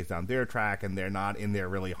somebody else lays down their track, and they're not in there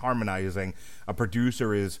really harmonizing. A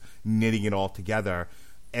producer is knitting it all together,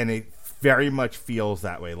 and it very much feels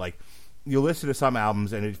that way. Like, you listen to some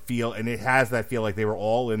albums and it has that feel like they were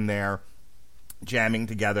all in there jamming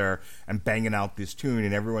together and banging out this tune,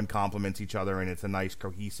 and everyone complements each other, and it's a nice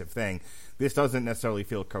cohesive thing. This doesn't necessarily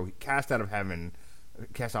feel Cast Out from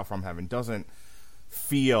Heaven doesn't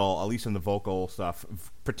feel, at least in the vocal stuff,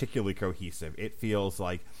 particularly cohesive. It feels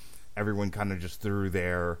like everyone kind of just threw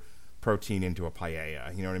their protein into a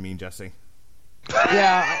paella. You know what I mean, Jesse?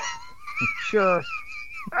 Yeah, sure.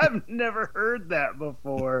 I've never heard that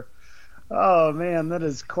before. Oh man, that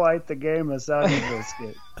is quite the game of Sunny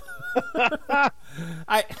Biscuit.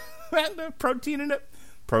 The protein in it.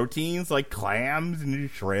 Proteins like clams and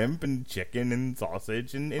shrimp and chicken and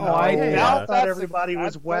sausage and I thought everybody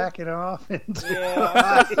was whacking off into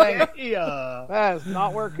that is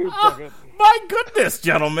not where Coop took it. My goodness,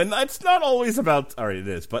 gentlemen, it's not always about. All right, it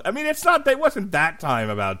is, but I mean, it's not. It wasn't that time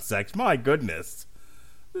about sex. My goodness,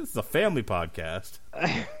 this is a family podcast.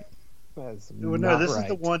 No, this is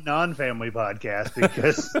the one non-family podcast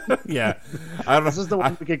because yeah, this is the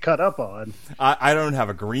one we get cut up on. I don't have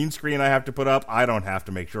a green screen I have to put up. I don't have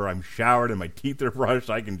to make sure I'm showered and my teeth are brushed.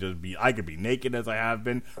 I could be naked as I have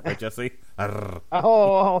been. Right, Jesse?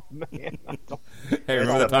 Oh man! Hey,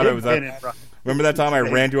 remember that time I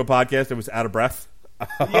ran to a podcast and was out of breath?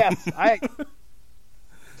 Yes, I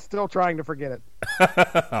still trying to forget it.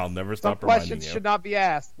 I'll never stop Some reminding you. questions should not be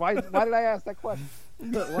asked. Why did I ask that question?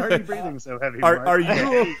 Why are you breathing so heavy? Are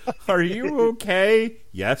you okay?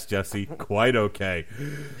 Yes, Jesse, quite okay.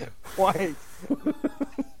 Quite.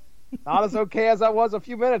 Not as okay as I was a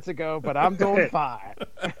few minutes ago, but I'm doing fine.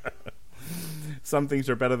 Some things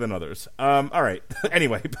are better than others. All right.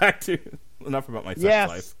 Anyway, back to enough about my sex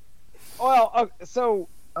life. Well, so.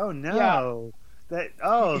 Oh no!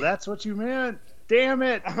 Yeah. That's what you meant. Damn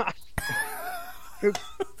it! A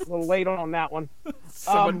little late on that one.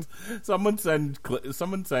 Someone send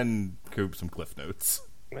Coop some Cliff Notes.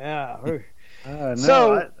 Yeah. No,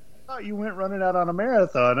 so I thought you went running out on a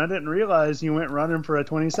marathon. I didn't realize you went running for a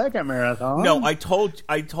 20-second marathon. No, I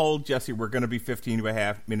told Jesse we're going to be 15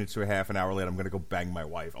 minutes to a half an hour late. I'm going to go bang my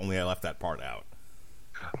wife. Only I left that part out.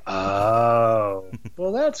 Oh,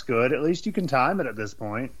 well, that's good. At least you can time it at this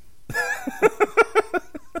point.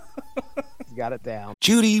 Got it down.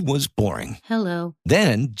 Judy was boring. Hello.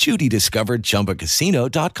 Then Judy discovered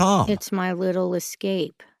ChumbaCasino.com. It's my little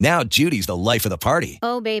escape. Now Judy's the life of the party.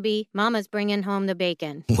 Oh, baby, mama's bringing home the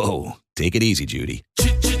bacon. Whoa, take it easy, Judy.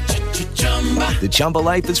 The Chumba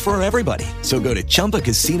life is for everybody. So go to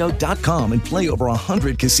ChumbaCasino.com and play over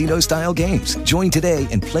 100 casino-style games. Join today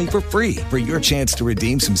and play for free for your chance to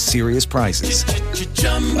redeem some serious prizes.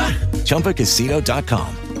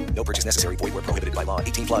 ChumbaCasino.com. No purchase necessary. Void where prohibited by law.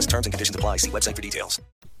 18 plus terms and conditions apply. See website for details.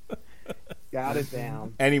 Got it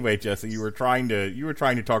down. Anyway, Jesse, you were trying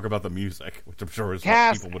to talk about the music, which I'm sure is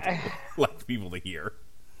what people would like people to hear.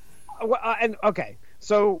 Okay,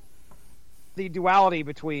 so the duality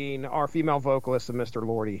between our female vocalist and Mr.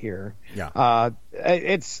 Lordy here. Yeah.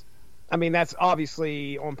 That's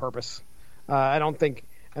obviously on purpose. I don't think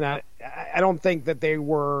that they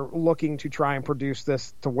were looking to try and produce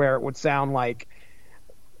this to where it would sound like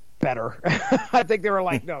better. I think they were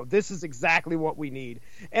like, no, this is exactly what we need.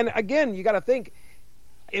 And again, you got to think,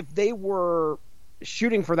 if they were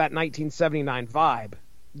shooting for that 1979 vibe,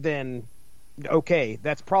 then okay,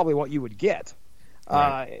 that's probably what you would get.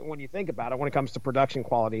 When you think about it, when it comes to production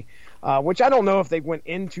quality, which I don't know if they went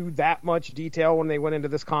into that much detail when they went into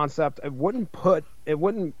this concept. It wouldn't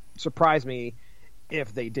surprise me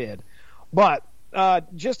if they did. But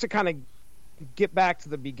just to kind of get back to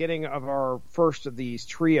the beginning of our first of these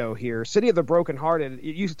trio here, City of the Brokenhearted,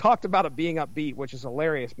 you talked about it being upbeat, which is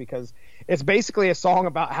hilarious because it's basically a song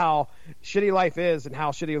about how shitty life is and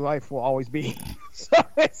how shitty life will always be. So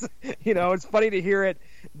it's funny to hear it,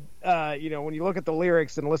 when you look at the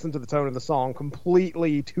lyrics and listen to the tone of the song,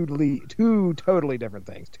 completely two totally different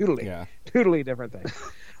things. Totally different things.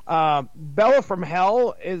 Bella from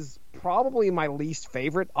Hell is probably my least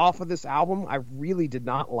favorite off of this album. I really did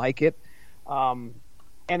not like it. And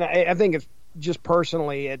I think it's just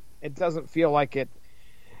personally, it doesn't feel like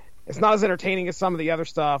it's not as entertaining as some of the other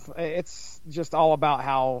stuff. It's just all about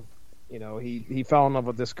how, he fell in love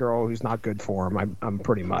with this girl who's not good for him. I'm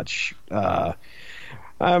pretty much okay,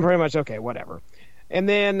 whatever. And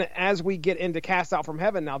then as we get into Cast Out from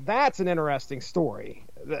Heaven, now that's an interesting story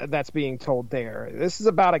that's being told there. This is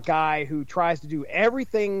about a guy who tries to do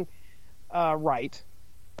everything right.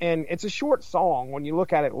 And it's a short song. When you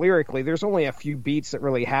look at it lyrically, there's only a few beats that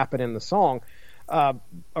really happen in the song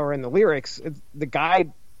or in the lyrics. The guy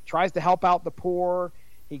tries to help out the poor.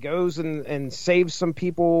 He goes and saves some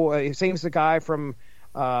people. He saves the guy from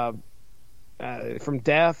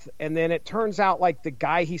death. And then it turns out like the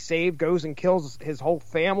guy he saved goes and kills his whole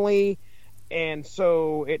family. And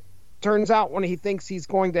so it turns out when he thinks he's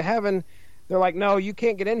going to heaven, they're like, no, you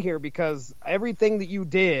can't get in here because everything that you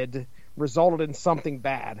did resulted in something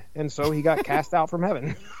bad, and so he got cast out from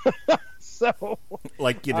heaven. So,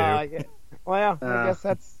 like you do. I guess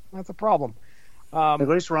that's a problem. At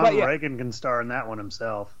least Ronald Reagan can star in that one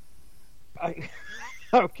himself.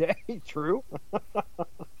 Okay, true.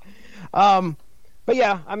 But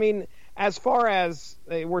yeah, I mean, as far as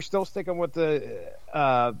we're still sticking with the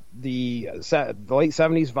late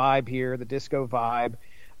 '70s vibe here, the disco vibe.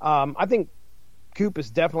 I think Coop is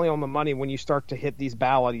definitely on the money when you start to hit these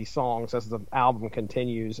ballady songs as the album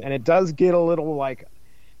continues, and it does get a little like,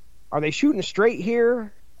 are they shooting straight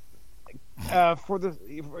here?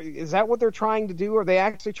 Is that what they're trying to do? Are they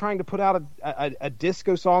actually trying to put out a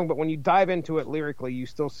disco song? But when you dive into it lyrically, you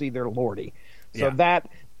still see their Lordy. So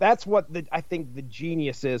that's what I think the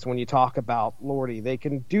genius is when you talk about Lordy. They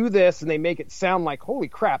can do this and they make it sound like, holy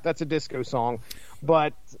crap, that's a disco song.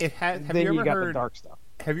 But then you got the dark stuff.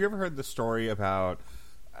 Have you ever heard the story about,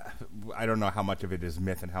 I don't know how much of it is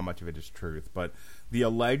myth and how much of it is truth, but the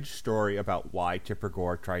alleged story about why Tipper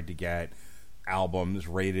Gore tried to get albums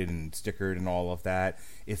rated and stickered and all of that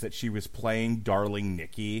is that she was playing Darling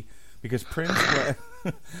Nikki, because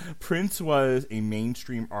Prince was a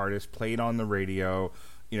mainstream artist, played on the radio.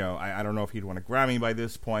 I don't know if he'd won a Grammy by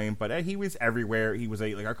this point, but he was everywhere. He was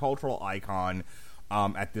a cultural icon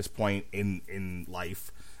at this point in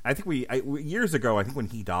life. I think years ago, I think when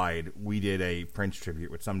he died, we did a Prince tribute,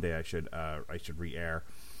 which someday I should re-air,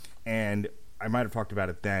 and I might have talked about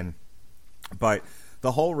it then. But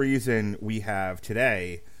the whole reason we have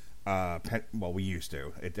today, we used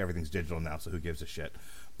to. Everything's digital now, so who gives a shit?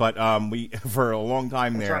 But we for a long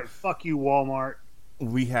time That's there. Right. Fuck you, Walmart.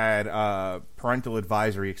 We had parental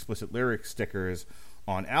advisory explicit lyric stickers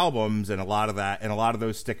on albums, and a lot of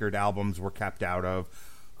those stickered albums were kept out of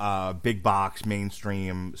big box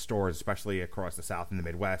mainstream stores, especially across the South and the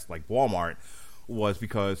Midwest, like Walmart, was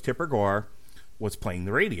because Tipper Gore was playing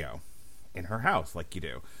the radio in her house, like you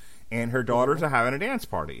do, and her daughters are having a dance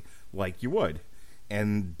party, like you would,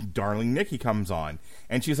 and Darling Nikki comes on,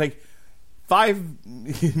 and she's like, 5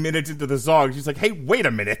 minutes into the song, she's like, hey, wait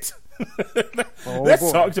a minute. This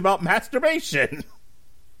song's about masturbation.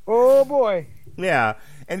 Oh boy. Yeah.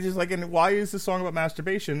 And she's like, and why is this song about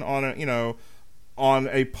masturbation on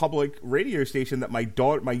a public radio station that my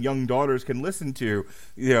young daughters can listen to?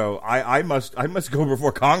 I must go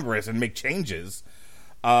before Congress and make changes.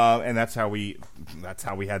 And that's how we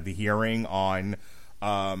had the hearing on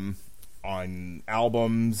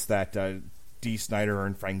albums that Dee Snider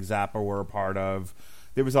and Frank Zappa were a part of.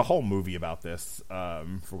 There was a whole movie about this, for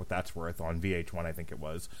what that's worth, on VH1, I think it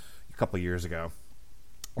was, a couple of years ago.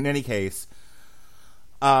 In any case,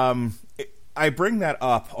 I bring that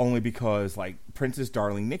up only because, like, Prince's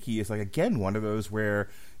Darling Nikki is, like, again, one of those where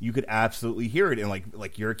you could absolutely hear it, and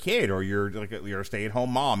like you're a kid or you're a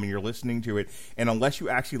stay-at-home mom and you're listening to it, and unless you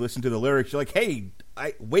actually listen to the lyrics, you're like, hey,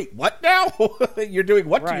 wait, what now? You're doing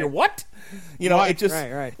what to your what? You know, Right, it just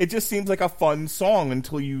right. it just seems like a fun song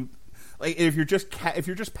until you like if you're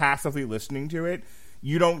just passively listening to it,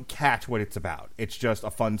 you don't catch what it's about. It's just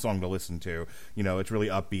a fun song to listen to. You know, it's really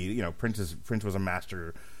upbeat. You know, Prince was a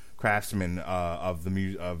master craftsman of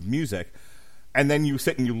music. And then you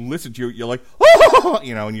sit and you listen to it, you're like, oh,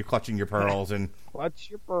 you know, and you're clutching your pearls and Clutch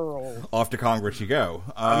your pearls. off to Congress you go.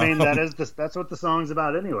 I mean, that's what the song's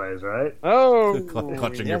about, anyways, right? Oh,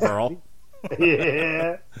 clutching your pearl.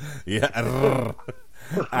 Yeah. Yeah.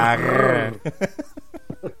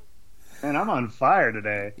 Man, I'm on fire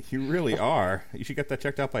today. You really are. You should get that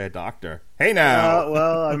checked out by a doctor. Hey now.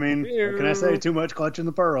 Well, I mean, what can I say? Too much clutching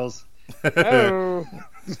the pearls. Oh.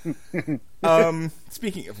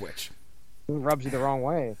 Speaking of which, Rubs you the wrong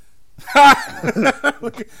way.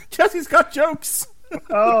 Jesse's got jokes.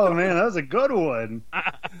 Oh man, that was a good one.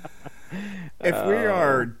 If we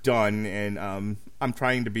are done, and I'm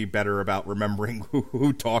trying to be better about remembering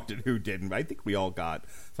who talked and who didn't, but I think we all got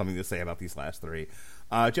something to say about these last three.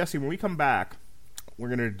 Jesse, when we come back, we're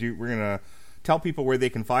gonna tell people where they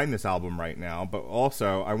can find this album right now, but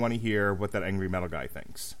also I want to hear what that angry metal guy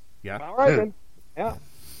thinks. Yeah. All right, then. Yeah.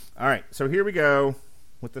 All right. So here we go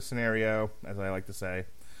with the scenario, as I like to say.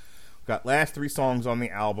 We've got last three songs on the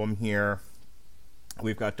album here.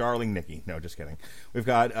 We've got Darling Nikki. No, just kidding. We've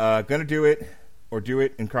got Gonna Do It or Do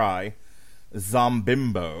It and Cry,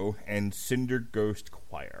 Zombimbo, and Cinder Ghost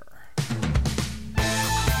Choir.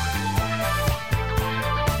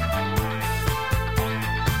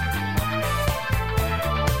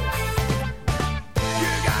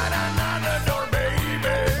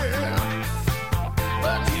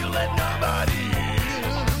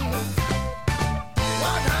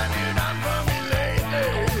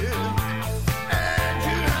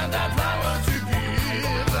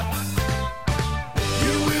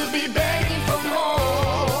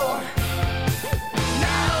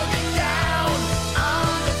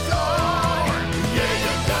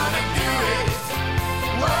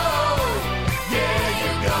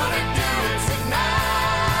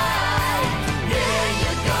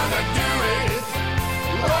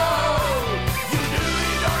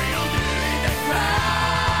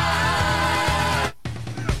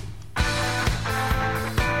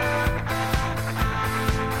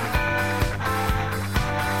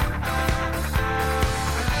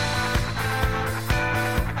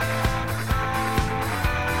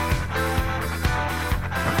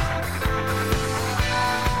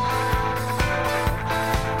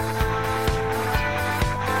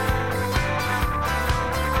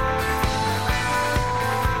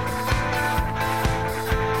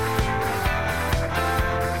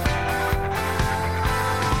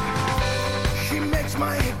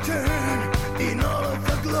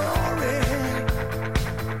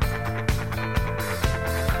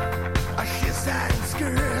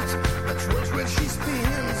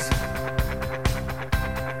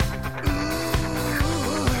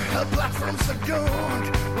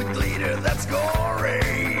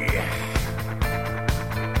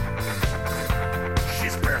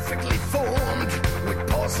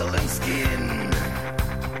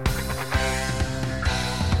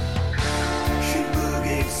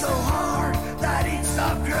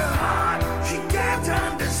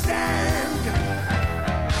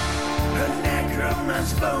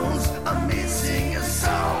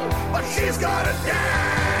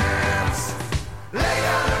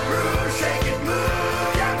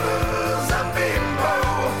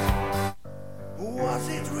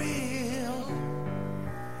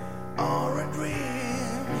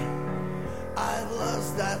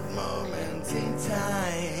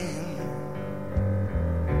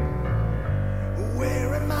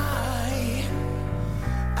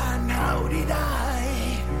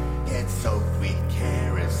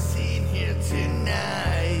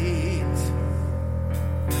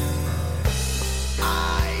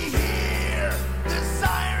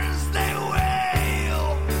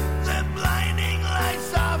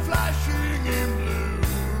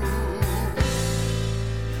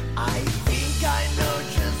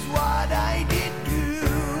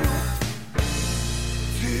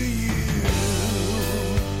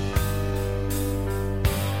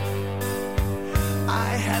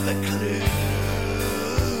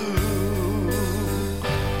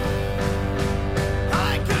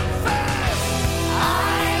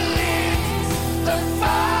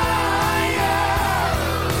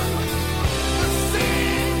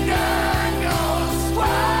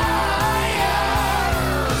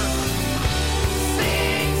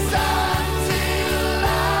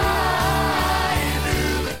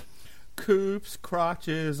 Coop's crotch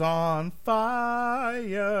is on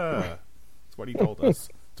fire. That's what he told us.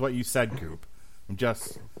 That's what you said, Coop.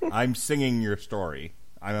 I'm singing your story.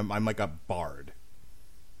 I'm like a bard.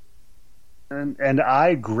 And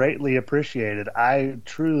I greatly appreciate it. I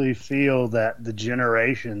truly feel that the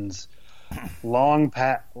generations long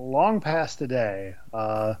past today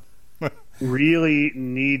really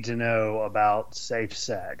need to know about safe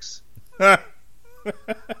sex.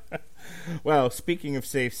 Well, speaking of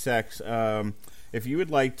safe sex, if you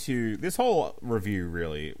would like to... This whole review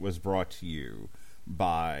really was brought to you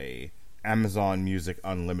by Amazon Music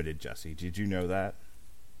Unlimited, Jesse. Did you know that?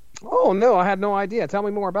 Oh, no, I had no idea. Tell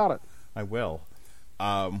me more about it. I will.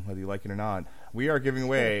 Whether you like it or not. We are giving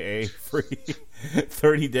away a free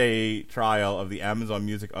 30-day trial of the Amazon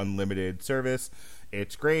Music Unlimited service.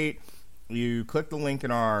 It's great. You click the link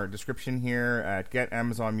in our description here at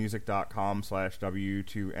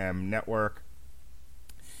getamazonmusic.com/W2M network,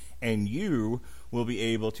 and you will be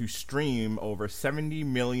able to stream over 70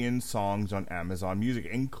 million songs on Amazon Music,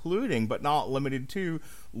 including, but not limited to,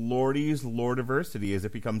 Lordy's Lordiversity as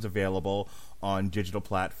it becomes available on digital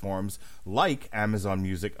platforms like Amazon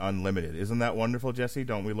Music Unlimited. Isn't that wonderful, Jesse?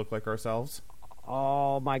 Don't we look like ourselves?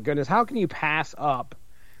 Oh, my goodness. How can you pass up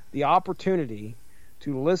the opportunity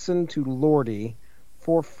to listen to Lordy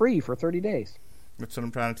for free for 30 days? That's what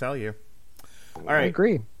I'm trying to tell you. All right. I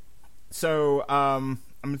agree. So,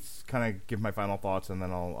 I'm just kind of give my final thoughts, and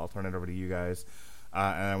then I'll turn it over to you guys. And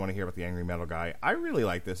I want to hear about the Angry Metal Guy. I really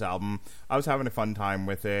like this album. I was having a fun time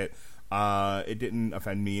with it. It didn't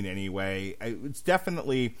offend me in any way. It's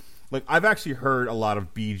definitely, like, I've actually heard a lot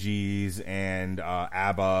of Bee Gees and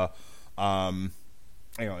ABBA,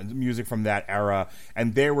 music from that era,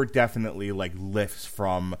 and there were definitely like lifts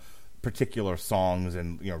from particular songs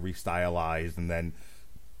and restylized and then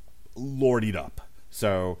lordied up.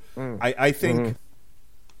 So I think.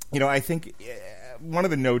 I think one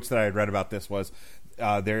of the notes that I had read about this was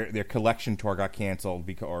their collection tour got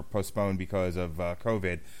canceled or postponed because of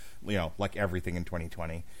COVID, like everything in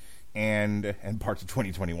 2020 and parts of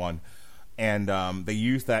 2021. And they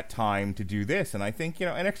used that time to do this. And I think,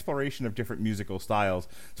 an exploration of different musical styles.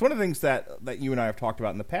 It's one of the things that you and I have talked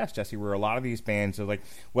about in the past, Jesse, where a lot of these bands are like,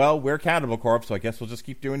 well, we're Cannibal Corpse, so I guess we'll just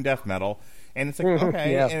keep doing death metal. And it's like,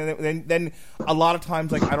 okay. Yeah. And then a lot of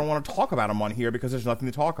times, like, I don't want to talk about them on here because there's nothing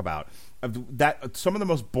to talk about. Some of the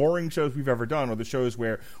most boring shows we've ever done, or the shows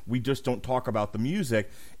where we just don't talk about the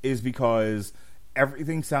music, is because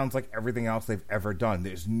everything sounds like everything else they've ever done.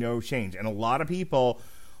 There's no change. And a lot of people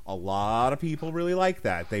really like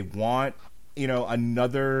that. They want,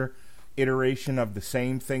 another iteration of the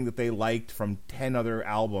same thing that they liked from 10 other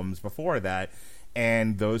albums before that.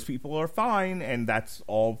 And those people are fine, and that's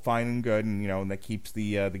all fine and good, and and that keeps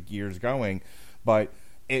the gears going. But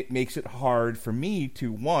it makes it hard for me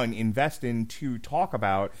to, one, invest in, two, talk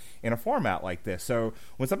about in a format like this. So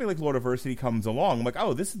when something like Lordiversity comes along, I'm like,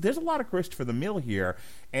 oh, there's a lot of grist for the mill here,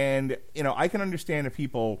 and I can understand if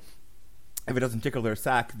it doesn't tickle their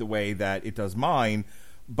sack the way that it does mine,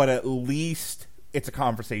 but at least it's a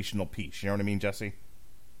conversational piece. You know what I mean, Jesse?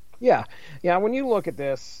 Yeah. When you look at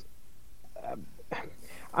this.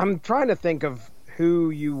 I'm trying to think of who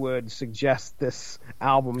you would suggest this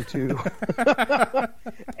album to.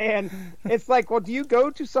 And it's like, well, do you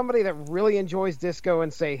go to somebody that really enjoys disco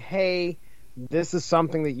and say, hey, this is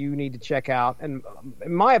something that you need to check out? And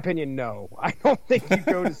in my opinion, no. I don't think you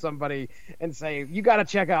go to somebody and say, you got to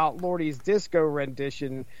check out Lordy's disco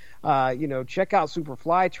rendition, check out Super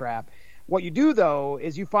Flytrap. What you do, though,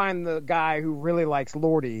 is you find the guy who really likes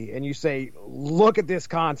Lordy, and you say, look at this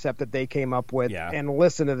concept that they came up with, and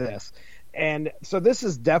listen to this. And so this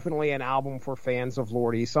is definitely an album for fans of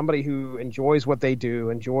Lordy, somebody who enjoys what they do,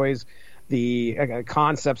 enjoys the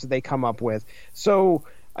concepts that they come up with. So,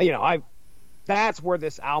 that's where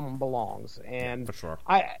this album belongs. And for sure.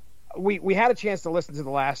 We had a chance to listen to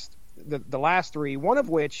the last three, one of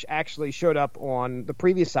which actually showed up on the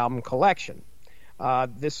previous album, Collection.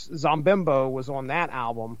 This Zombimbo was on that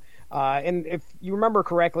album. And if you remember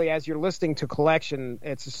correctly, as you're listening to Collection,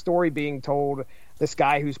 it's a story being told, this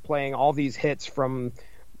guy who's playing all these hits from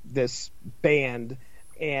this band.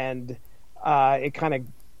 And it kind of,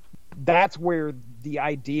 that's where the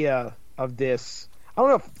idea of this, I don't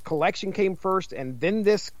know if Collection came first and then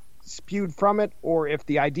this spewed from it, or if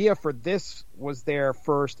the idea for this was there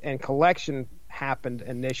first and Collection happened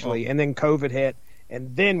initially, and then COVID hit.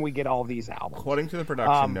 And then we get all these albums. According to the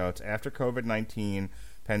production notes, after COVID-19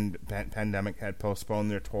 pandemic had postponed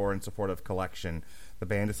their tour in support of Collection, The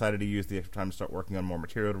band decided to use the extra time to start working on more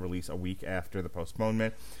material to release a week after the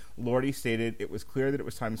postponement. Lordi stated it was clear that it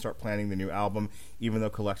was time to start planning the new album, even though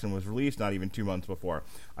Collection was released not even 2 months before.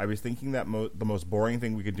 I was thinking that the most boring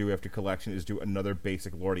thing we could do after Collection is do another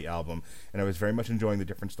basic Lordi album, and I was very much enjoying the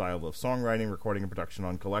different style of songwriting, recording, and production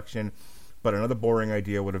on Collection, but another boring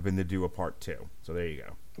idea would have been to do a part 2. So there you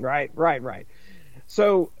go. Right.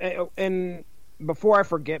 So, and before I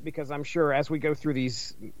forget, because I'm sure as we go through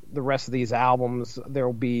the rest of these albums, there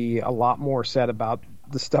will be a lot more said about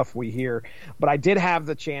the stuff we hear. But I did have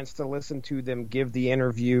the chance to listen to them give the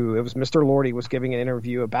interview. It was Mr. Lordi was giving an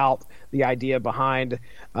interview about the idea behind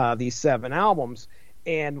these 7 albums.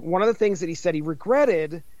 And one of the things that he said he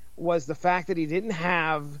regretted was the fact that he didn't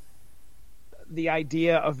have the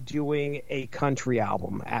idea of doing a country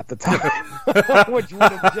album at the time, which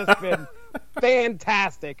would have just been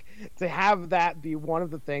fantastic to have that be one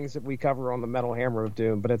of the things that we cover on the Metal Hammer of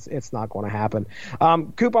Doom, but it's not going to happen.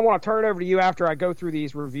 Coop, I want to turn it over to you after I go through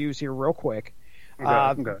these reviews here real quick.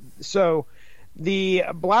 Okay. So the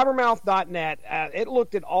blabbermouth.net, it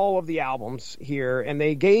looked at all of the albums here, and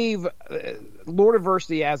they gave Lord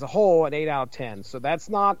Adversity as a whole an 8 out of 10. So that's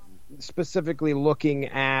not specifically looking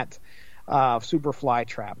at Superfly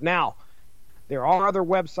Trap. Now, there are other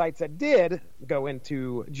websites that did go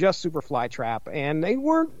into just Superfly Trap, and they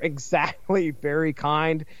weren't exactly very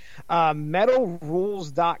kind.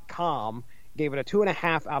 MetalRules.com gave it a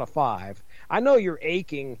 2.5 out of 5. I know you're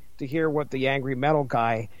aching to hear what the Angry Metal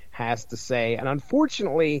guy has to say, and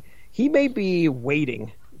unfortunately, he may be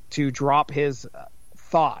waiting to drop his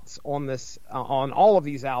thoughts on this on all of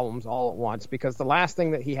these albums all at once, because the last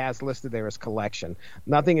thing that he has listed there is Collection.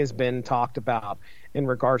 Nothing has been talked about in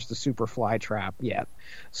regards to Superfly Trap yet.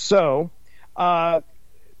 So a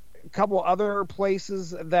couple other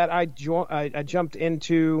places that I jumped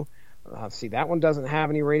into. See, that one doesn't have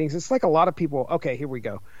any ratings. It's like a lot of people. Okay, here we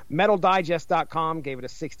go. MetalDigest.com gave it a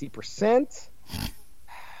 60%.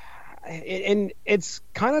 And it's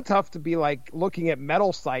kind of tough to be like looking at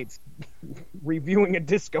metal sites reviewing a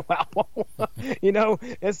disco album.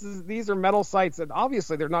 These are metal sites that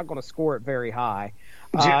obviously they're not going to score it very high.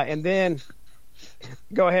 And then,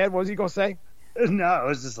 go ahead. What was he going to say? No, it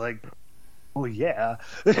was just like, oh yeah,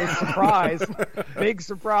 big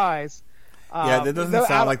surprise. Yeah, that doesn't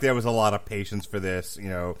sound like there was a lot of patience for this,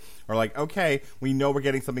 or like, okay, we know we're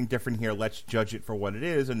getting something different here. Let's judge it for what it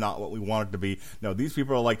is and not what we want it to be. No, these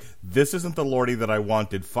people are like, this isn't the Lordi that I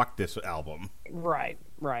wanted. Fuck this album. Right.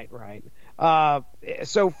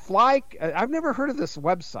 So I've never heard of this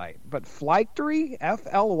website, but Flyctory,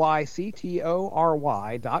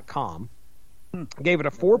 FLYCTORY.com gave it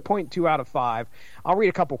a 4.2 out of 5. I'll read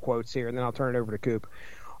a couple quotes here and then I'll turn it over to Coop.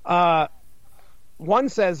 One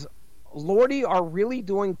says, Lordi are really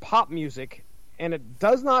doing pop music, and it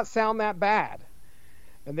does not sound that bad.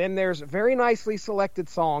 And then there's very nicely selected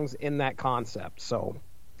songs in that concept. So,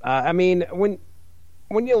 I mean, when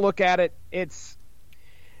you look at it, it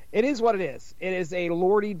is what it is. It is a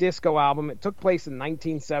Lordi disco album. It took place in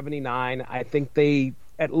 1979. I think they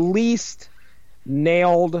at least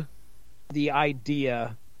nailed the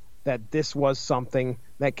idea that this was something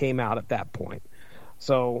that came out at that point.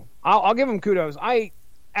 So I'll give them kudos.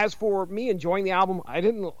 As for me enjoying the album,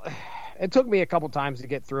 it took me a couple times to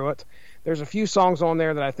get through it. There's a few songs on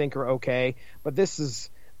there that I think are okay, but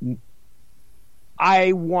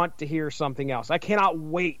I want to hear something else. I cannot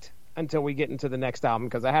wait until we get into the next album,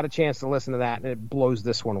 because I had a chance to listen to that and it blows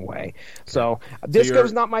this one away. So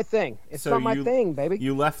disco's not my thing. It's not my thing, baby.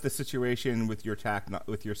 You left the situation with your sack not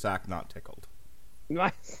tickled.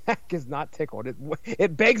 My sack is not tickled.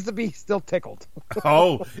 It begs to be still tickled.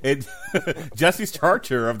 Jesse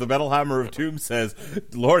Starcher of the Metal Hammer of Doom says,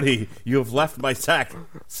 Lordi, you have left my sack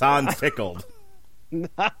sans tickled.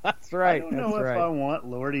 That's right. I don't know if I want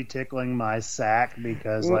Lordi tickling my sack,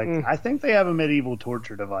 because I think they have a medieval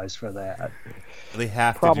torture device for that. They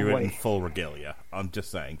have to do it in full regalia. I'm just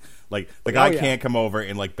saying. Like, the guy can't come over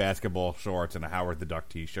in, like, basketball shorts and a Howard the Duck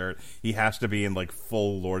t-shirt. He has to be in, like,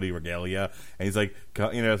 full Lordi regalia. And he's like,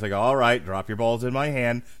 it's like, all right, drop your balls in my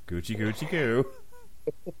hand. Coochie, coochie, coo.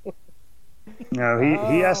 No,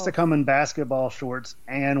 he has to come in basketball shorts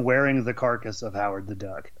and wearing the carcass of Howard the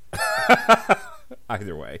Duck.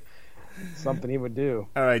 Either way. Something he would do.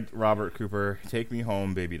 All right, Robert Cooper, take me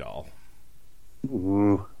home, baby doll.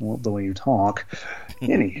 Ooh, well, the way you talk.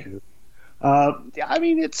 Anywho. I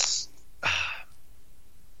mean, it's...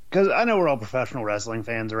 Because I know we're all professional wrestling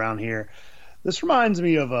fans around here. This reminds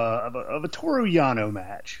me of a Toru Yano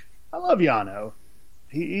match. I love Yano.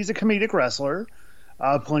 He's a comedic wrestler.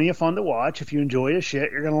 Plenty of fun to watch. If you enjoy his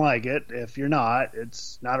shit, you're going to like it. If you're not,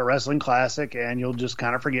 it's not a wrestling classic, and you'll just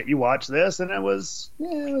kind of forget you watched this, and it was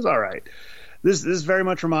all right. This very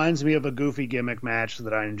much reminds me of a goofy gimmick match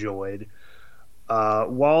that I enjoyed.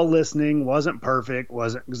 While listening, wasn't perfect,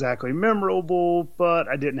 wasn't exactly memorable, but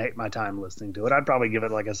I didn't hate my time listening to it. I'd probably give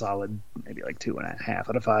it like a solid, maybe like 2.5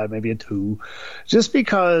 out of 5, maybe a 2. Just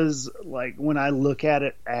because, like, when I look at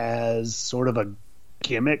it as sort of a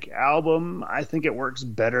gimmick album, I think it works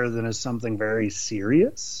better than as something very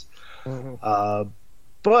serious. Mm-hmm.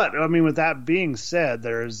 But I mean, with that being said,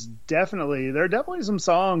 there are definitely some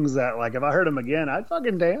songs that, like, if I heard them again, I'd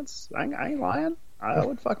fucking dance. I ain't lying. I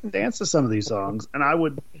would fucking dance to some of these songs, and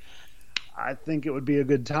I think it would be a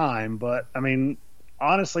good time. But I mean,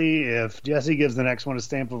 honestly, if Jesse gives the next one a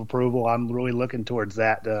stamp of approval, I'm really looking towards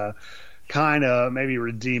that, kind of maybe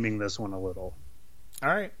redeeming this one a little. All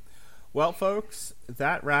right. Well, folks,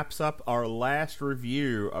 that wraps up our last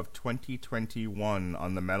review of 2021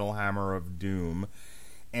 on the Metal Hammer of Doom.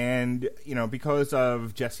 And, you know, because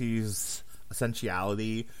of Jesse's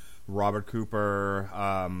essentiality, Robert Cooper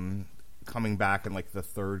coming back in, like, the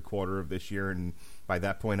third quarter of this year, and by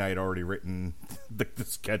that point I had already written the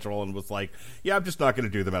schedule and was like, yeah, I'm just not going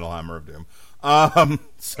to do the Metal Hammer of Doom.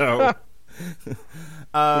 So,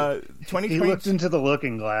 2020... He looked into the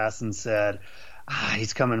looking glass and said,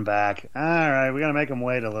 he's coming back. All right, we got to make him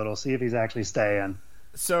wait a little, see if he's actually staying.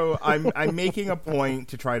 So I'm making a point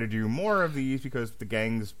to try to do more of these because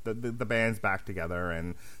the band's back together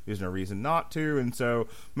and there's no reason not to. And so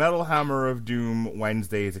Metal Hammer of Doom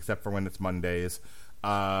Wednesdays, except for when it's Mondays,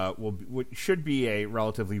 should be a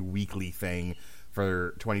relatively weekly thing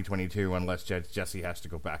for 2022, unless Jesse has to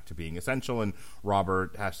go back to being essential and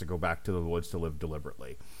Robert has to go back to the woods to live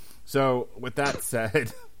deliberately. So with that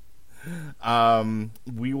said...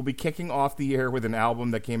 we will be kicking off the year with an album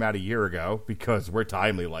that came out a year ago because we're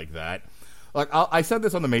timely like that. Like I said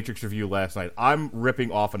this on the Matrix review last night. I'm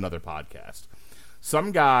ripping off another podcast.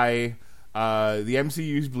 Some guy, the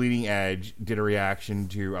MCU's Bleeding Edge, did a reaction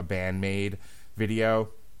to a Band-Maid video.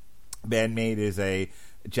 Band-Maid is a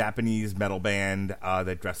Japanese metal band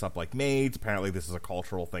that dress up like maids. Apparently, this is a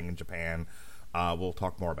cultural thing in Japan. We'll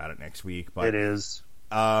talk more about it next week. But it is.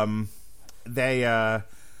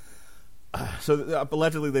 So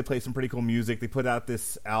allegedly they play some pretty cool music. They put out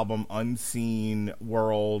this album Unseen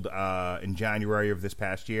World in January of this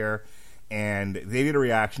past year, and they did a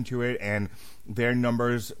reaction to it, and their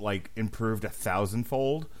numbers like improved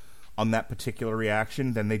 1,000-fold on that particular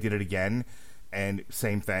reaction. Then they did it again, and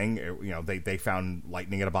same thing. You know, they found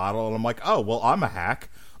lightning in a bottle, and I'm like, oh well, I'm a hack.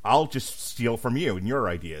 I'll just steal from you and your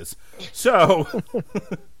ideas. So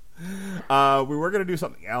we were going to do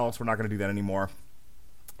something else. We're not going to do that anymore.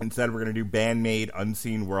 Instead, we're going to do Band-Maid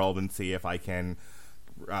Unseen World and see if I can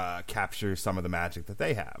capture some of the magic that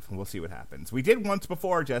they have. And we'll see what happens. We did once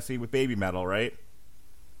before, Jesse, with Baby Metal, right?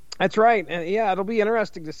 That's right. And yeah, it'll be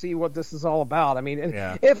interesting to see what this is all about. I mean,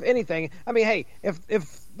 if anything, I mean, hey, if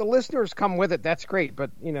the listeners come with it, that's great. But,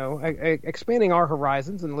 you know, expanding our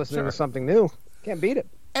horizons and listening to something new, can't beat it.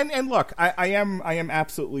 And look, I am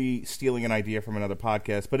absolutely stealing an idea from another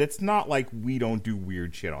podcast, but it's not like we don't do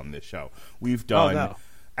weird shit on this show. We've done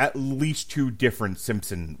at least 2 different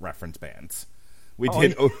Simpson reference bands. We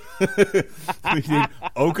did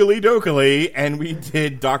Oakley Dokley, and we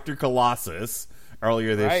did Dr. Colossus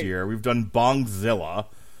earlier this year. We've done Bongzilla.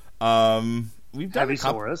 We've done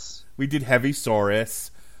Heavy-Saurus. We did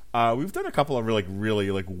Heavy-Saurus. We've done a couple of really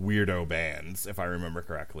weirdo bands, if I remember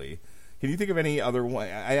correctly. Can you think of any other one?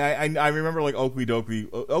 I remember like Oakley Dokley.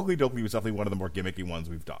 Oakley Dokley was definitely one of the more gimmicky ones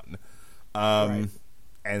we've done.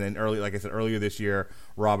 And then earlier this year,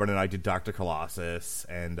 Robert and I did Dr. Colossus,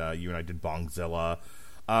 and you and I did Bongzilla.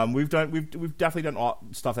 We've definitely done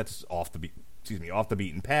stuff that's off the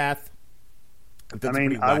beaten path. I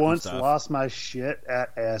mean, I once lost my shit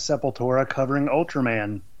at Sepultura covering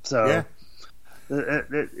Ultraman, so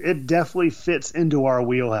it definitely fits into our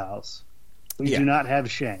wheelhouse. We do not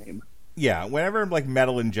have shame. Yeah, whenever like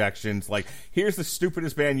Metal Injections, like here's the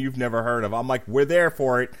stupidest band you've never heard of, I'm like, we're there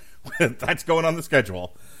for it. That's going on the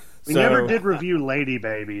schedule. We never did review Lady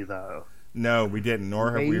Baby though. No, we didn't.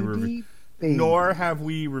 Nor have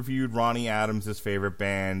we reviewed Ronnie Adams' favorite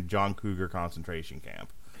band, John Cougar Concentration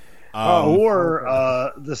Camp.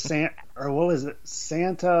 Or what was it?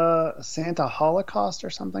 Santa Holocaust or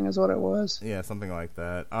something is what it was. Yeah, something like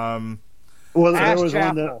that.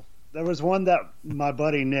 There was one that my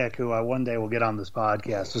buddy Nick, who I one day will get on this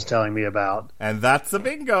podcast, was telling me about. And that's a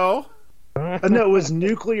bingo. No, it was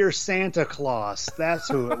Nuclear Santa Claus. That's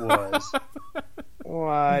who it was.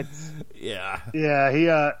 What? Yeah.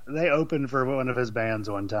 Yeah, they opened for one of his bands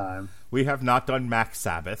one time. We have not done Max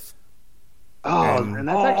Sabbath. Oh, and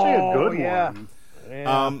that's actually a good one.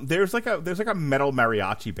 Yeah. There's like a metal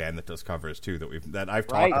mariachi band that does covers too that I've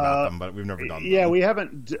talked about them, but we've never done them. Yeah, we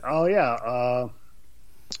haven't. Oh yeah.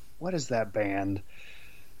 What is that band?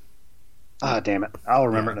 Ah, damn it! I'll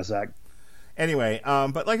remember it in a sec. Anyway,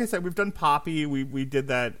 but like I said, we've done Poppy. We did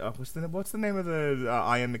that. What's the name of the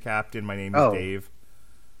I Am the Captain? My name is Dave.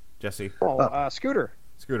 Jesse. Scooter.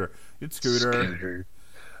 It's Scooter.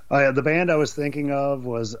 Oh yeah, the band I was thinking of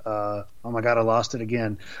was oh my god, I lost it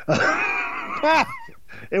again.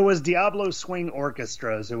 It was Diablo Swing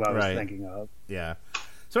Orchestra is who I was thinking of. Yeah.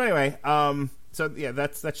 So anyway,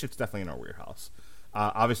 that shit's definitely in our wheelhouse.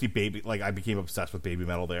 Obviously, I became obsessed with baby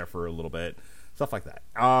metal there for a little bit, stuff like that.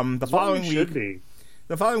 The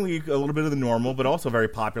following week, a little bit of the normal, but also very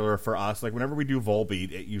popular for us. Like whenever we do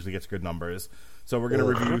Volbeat, it usually gets good numbers. So we're going to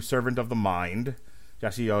review Servant of the Mind.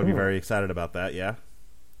 Jesse, you'll be very excited about that, yeah?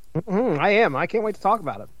 I am. I can't wait to talk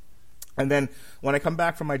about it. And then when I come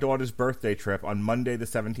back from my daughter's birthday trip on Monday the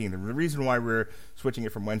 17th, and the reason why we're switching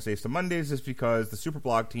it from Wednesdays to Mondays is because the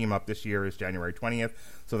Superblog team up this year is January 20th.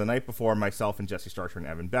 So the night before, myself and Jesse Starcher and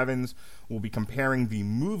Evan Bevins will be comparing the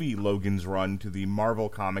movie Logan's Run to the Marvel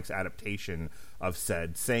Comics adaptation of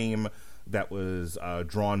said same that was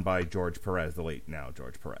drawn by George Perez, the late now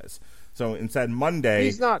George Perez. So instead,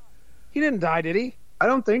 Monday... He didn't die, did he? I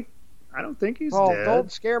don't think he's dead.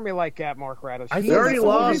 Don't scare me like that, Mark Radish. He already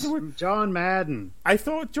lost John Madden. I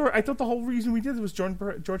thought the whole reason we did it was George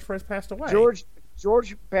Perez passed away.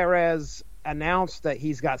 George Perez announced that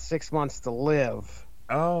he's got 6 months to live.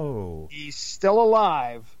 Oh. He's still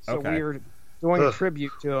alive, so we're doing a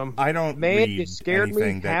tribute to him. I don't read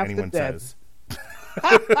anything that anyone says.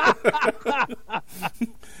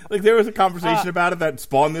 Like there was a conversation about it that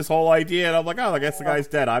spawned this whole idea, and I'm like, oh, I guess the guy's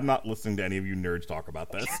dead. I'm not listening to any of you nerds talk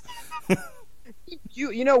about this.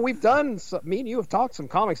 We've done. Me and you have talked some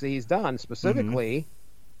comics that he's done specifically.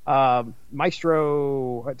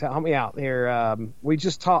 Maestro, help me out here. We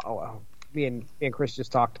just talked. Me and Chris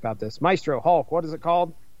just talked about this. Maestro Hulk. What is it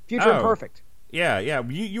called? Future Imperfect. Yeah.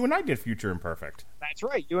 You and I did Future Imperfect. That's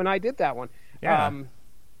right. You and I did that one. Yeah.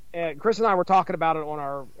 Chris and I were talking about it on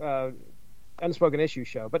our Unspoken Issue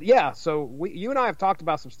show. But yeah, so you and I have talked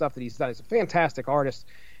about some stuff that he's done. He's a fantastic artist,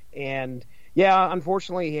 and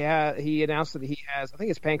unfortunately, he announced that he has, I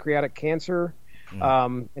think it's pancreatic cancer,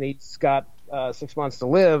 and he's got 6 months to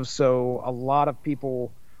live. So a lot of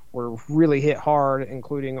people were really hit hard,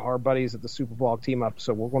 including our buddies at the Superblog Team Up.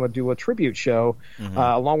 So we're going to do a tribute show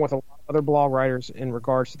along with a lot of other blog writers in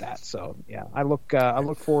regards to that. So yeah, I look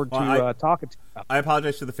forward to talking to you about that. I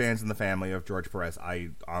apologize to the fans and the family of George Perez. I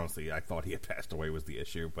thought he had passed away was the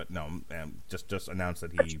issue, but no, just announced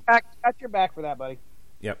that he got your back for that, buddy.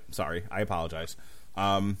 Yep, sorry, I apologize.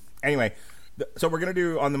 Anyway, so we're going to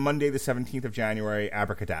do on the Monday the 17th of January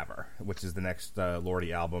Abracadabra, which is the next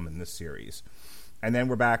Lordy album in this series. And then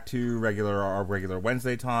we're back to our regular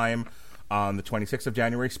Wednesday time on the 26th of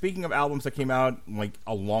January. Speaking of albums that came out like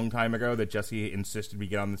a long time ago that Jesse insisted we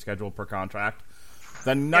get on the schedule per contract,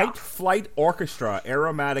 the Night Flight Orchestra,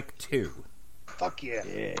 Aromatic 2. Fuck yeah.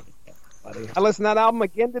 Yeah, buddy. I listened to that album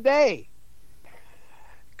again today.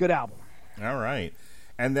 Good album. All right.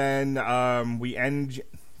 And then we end...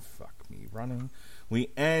 Fuck me running.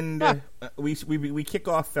 We end... we kick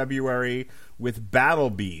off February with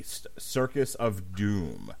Battle Beast, Circus of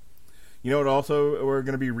Doom. You know what also we're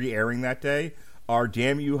going to be re-airing that day? Our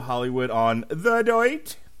Damn You Hollywood on The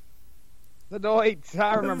Doit. The Doit.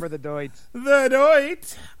 I remember The Doit. The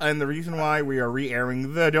Doit. And the reason why we are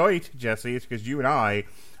re-airing The Doit, Jesse, is because you and I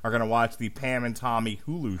are going to watch the Pam and Tommy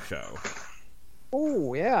Hulu show.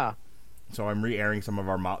 Oh, yeah. So I'm re-airing some of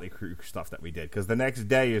our Motley Crue stuff that we did. Because the next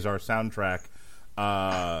day is our soundtrack...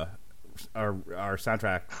 our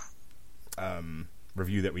soundtrack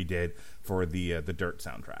review that we did for the Dirt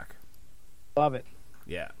soundtrack. Love it.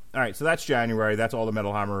 Yeah. All right, so that's January. That's all the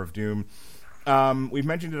Metal Hammer of Doom. We've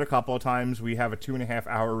mentioned it a couple of times. We have a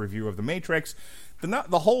 2.5-hour review of The Matrix.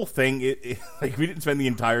 The whole thing, like we didn't spend the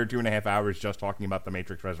entire 2.5 hours just talking about The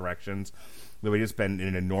Matrix Resurrections. We just spent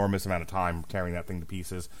an enormous amount of time tearing that thing to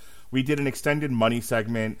pieces. We did an extended money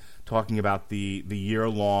segment talking about the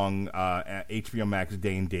year-long HBO Max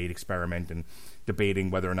day and date experiment and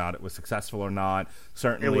debating whether or not it was successful or not.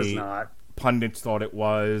 Certainly, it was not. Pundits thought it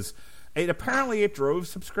was. Apparently it drove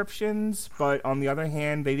subscriptions, but on the other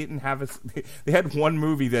hand, they didn't have they had one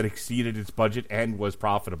movie that exceeded its budget and was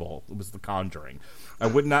profitable. It was The Conjuring. I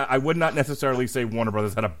would not necessarily say Warner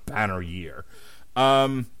Brothers had a banner year.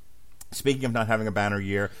 Speaking of not having a banner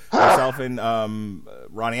year, myself and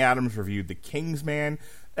Ronnie Adams reviewed The Kingsman.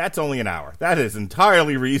 That's only an hour. That is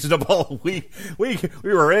entirely reasonable. We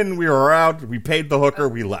were in, we were out, we paid the hooker,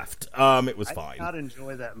 we left. It was fine. I did not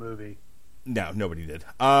enjoy that movie. No, nobody did.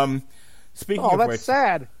 Speaking Oh, of that's which,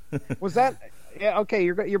 sad. Was that? Yeah, okay,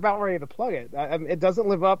 you're about ready to plug it. It doesn't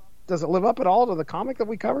live up. Does it live up at all to the comic that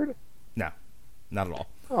we covered? no, not at all.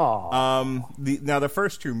 Oh, Now the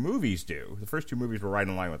first two movies do. The first two movies were right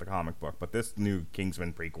in line with the comic book, but this new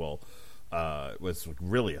Kingsman prequel was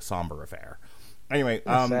really a somber affair. Anyway,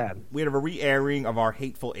 sad. we had a re-airing of our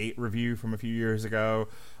Hateful Eight review from a few years ago.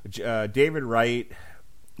 David Wright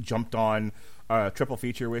jumped on a triple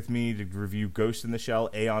feature with me to review Ghost in the Shell,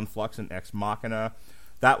 Aeon Flux, and Ex Machina.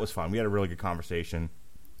 That was fun. We had a really good conversation.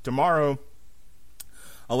 Tomorrow,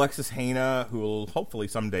 Alexis Hana, who will hopefully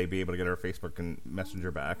someday be able to get her Facebook and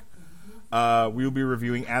Messenger back, we will be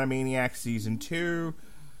reviewing Animaniacs Season 2,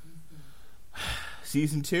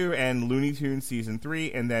 and Looney Tunes Season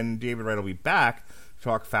 3, and then David Wright will be back to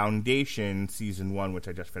talk Foundation Season 1, which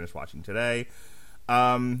I just finished watching today.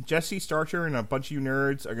 Jesse Starcher and a bunch of you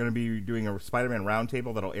nerds are going to be doing a Spider-Man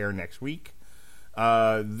roundtable that'll air next week.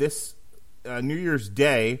 This New Year's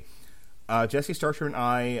Day, Jesse Starcher and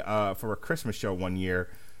I, for a Christmas show one year,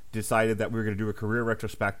 decided that we were going to do a career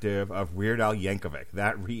retrospective of Weird Al Yankovic.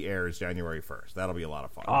 That re-airs January 1st. That'll be a lot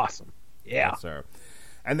of fun. awesome! Yeah. So,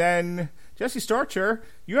 and then Jesse Starcher,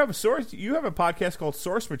 you have a podcast called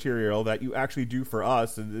Source Material that you actually do for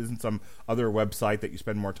us. It isn't some other website that you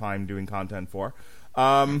spend more time doing content for.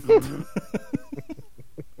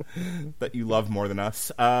 That you love more than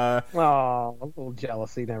us. Oh, a little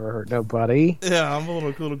jealousy never hurt nobody. Yeah, I'm a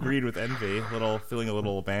little greed with envy, feeling a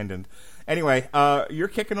little abandoned. Anyway, you're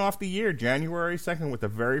kicking off the year, January 2nd, with the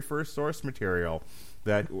very first Source Material.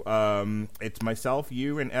 That it's myself,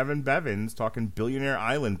 you, and Evan Bevins talking Billionaire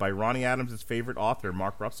Island by Ronnie Adams' favorite author,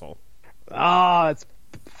 Mark Russell. Oh, it's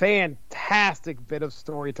fantastic bit of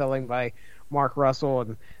storytelling by Mark Russell,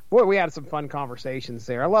 and boy, we had some fun conversations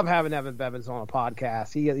there. I love having Evan Bevins on a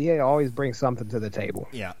podcast. He always brings something to the table.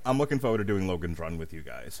 Yeah, I'm looking forward to doing Logan's Run with you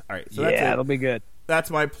guys. All right, so that's it'll be good. That's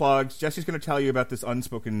my plugs. Jesse's going to tell you about this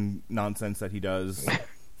unspoken nonsense that he does.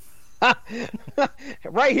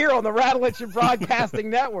 Right here on the Rattleitch Broadcasting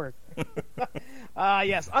Network.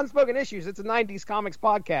 Yes, Unspoken Issues. It's a 90s comics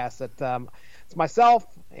podcast. It's myself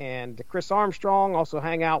and Chris Armstrong. Also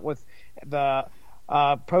hang out with the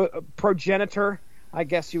progenitor, I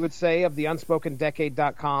guess you would say, of the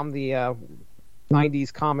UnspokenDecade.com, the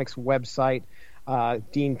 90s comics website.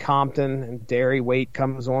 Dean Compton and Derry Waite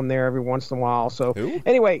comes on there every once in a while. So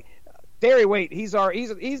anyway, Derry Waite, he's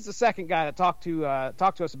the second guy to talk to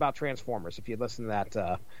us about Transformers. If you listen to that,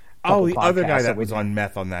 the other guy that was on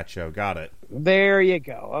meth on that show. Got it. There you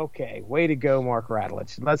go. Okay, way to go, Mark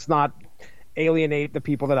Radulich. Let's not alienate the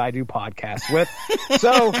people that I do podcasts with.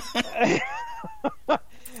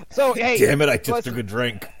 So hey, damn it! I just took a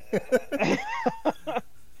drink.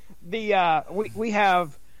 We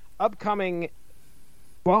have upcoming.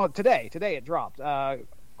 Well, today it dropped.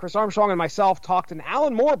 Chris Armstrong and myself talked an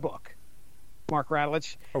Alan Moore book. Mark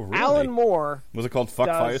Radulich. Oh, really? Alan Moore. Was it called Fuck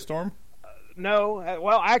Firestorm? No.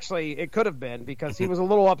 Well, actually, it could have been because he was a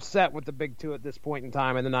little upset with the big two at this point in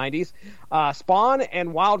time in the 90s. Spawn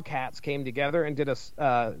and Wildcats came together and did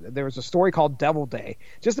there was a story called Devil Day.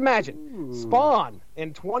 Just imagine. Spawn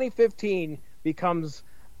in 2015 becomes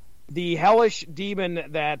the hellish demon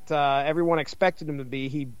that everyone expected him to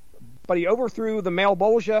be. But he overthrew the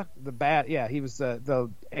Malebolgia, he was the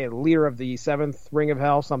leader of the 7th Ring of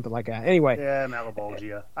Hell, something like that. Anyway. Yeah,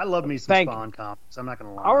 Malebolgia. I love me some Spawn comics. I'm not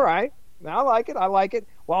going to lie. All right. I like it.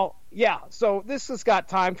 Well, yeah, so this has got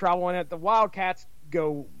time travel in it. Two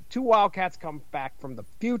Wildcats come back from the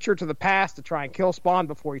future to the past to try and kill Spawn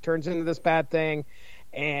before he turns into this bad thing.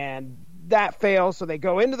 And that fails, so they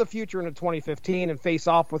go into the future into 2015 and face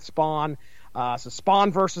off with Spawn. So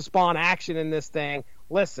Spawn versus Spawn action in this thing.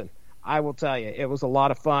 Listen, I will tell you, it was a lot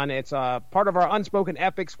of fun. It's part of our Unspoken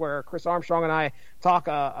Epics where Chris Armstrong and I talk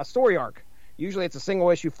a story arc. Usually it's a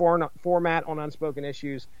single-issue format on Unspoken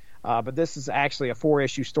Issues, but this is actually a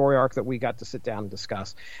 4-issue story arc that we got to sit down and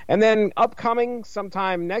discuss. And then upcoming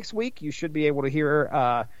sometime next week, you should be able to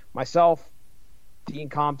hear myself, Dean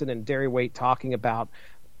Compton, and Derry Waite talking about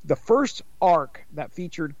the first arc that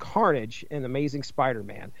featured Carnage in Amazing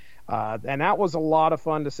Spider-Man. And that was a lot of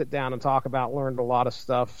fun to sit down and talk about, learned a lot of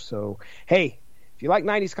stuff. So, hey, if you like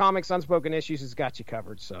 90s comics, Unspoken Issues has got you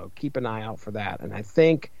covered. So keep an eye out for that. And I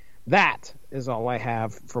think that is all I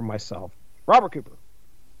have for myself. Robert Cooper.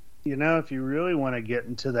 You know, if you really want to get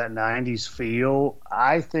into that 90s feel,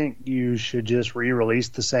 I think you should just re-release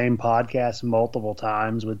the same podcast multiple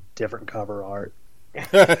times with different cover art.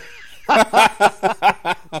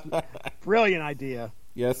 Brilliant idea.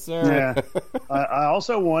 Yes, sir. Yeah. I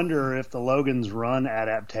also wonder if the Logan's Run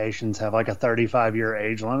adaptations have like a 35-year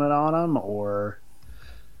age limit on them, or...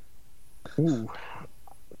 Ooh.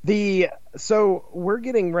 So we're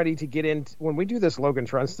getting ready to get into, when we do this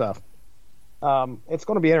Logan's Run stuff, it's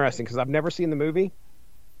going to be interesting because I've never seen the movie,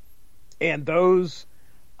 and those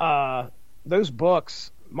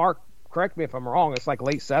books, Mark, correct me if I'm wrong, it's like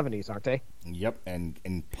late 70s, aren't they? Yep, and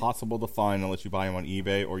impossible to find unless you buy them on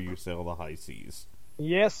eBay or you sail the high seas.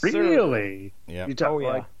 Yes, sir. Really? Yeah.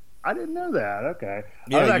 Like, I didn't know that. Okay.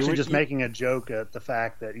 I was actually just making a joke at the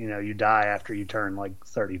fact that, you know, you die after you turn like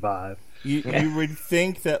 35. You would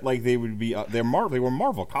think that like they would be they were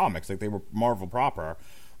Marvel comics, like they were Marvel proper,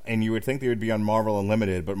 and you would think they would be on Marvel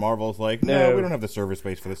Unlimited, but Marvel's like, no, we don't have the server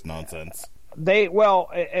space for this nonsense. It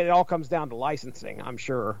all comes down to licensing, I'm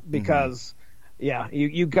sure, because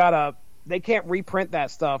you gotta. They can't reprint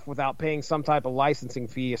that stuff without paying some type of licensing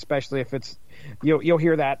fee, especially if it's you'll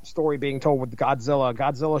hear that story being told with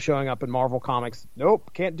Godzilla showing up in Marvel Comics.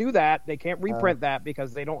 Nope, can't do that. They can't reprint that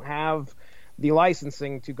because they don't have the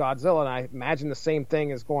licensing to Godzilla. And I imagine the same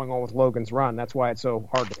thing is going on with Logan's Run. That's why it's so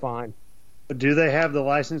hard to find. But do they have the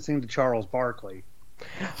licensing to Charles Barkley?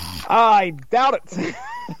 I doubt it.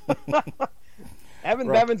 Evan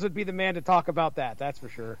Bevins would be the man to talk about that. That's for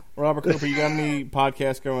sure. Robert Cooper, you got any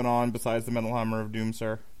podcasts going on besides the Metal Hammer of Doom,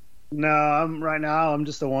 sir? No, I'm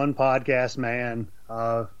just a one podcast man.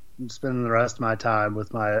 I'm spending the rest of my time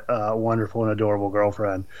with my wonderful and adorable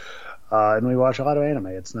girlfriend, and we watch a lot of anime.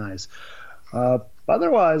 It's nice.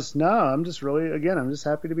 Otherwise, no, I'm just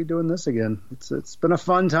happy to be doing this again. It's been a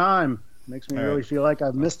fun time. Makes me really feel like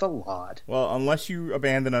I've missed a lot. Well, unless you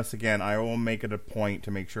abandon us again, I will make it a point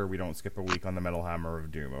to make sure we don't skip a week on the Metal Hammer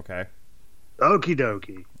of Doom, okay? Okie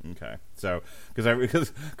dokie. Okay. So,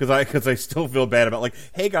 because I still feel bad about, like,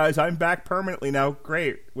 hey guys, I'm back permanently now.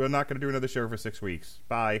 Great. We're not going to do another show for 6 weeks.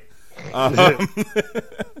 Bye.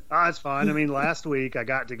 It's fine. I mean, last week I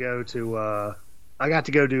got to go to the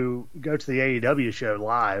AEW show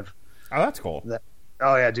live. Oh, that's cool.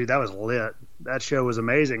 Oh yeah, dude, that was lit. That show was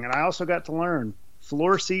amazing, and I also got to learn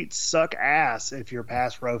floor seats suck ass if you're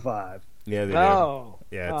past row 5. Yeah, they do.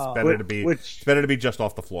 Yeah, it's better to be just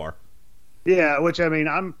off the floor. Yeah, which I mean,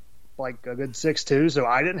 I'm like a good 6'2", so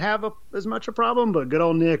I didn't have as much a problem. But good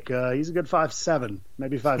old Nick, he's a good 5'7",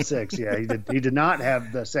 maybe 5'6". Yeah, he did not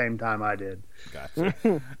have the same time I did. Gotcha.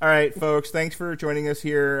 All right, folks, thanks for joining us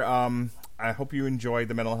here. I hope you enjoyed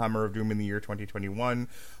the Metal Hammer of Doom in the year 2021.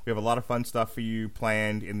 We have a lot of fun stuff for you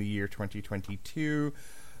planned in the year 2022.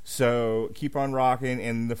 So keep on rocking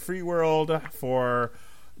in the free world. For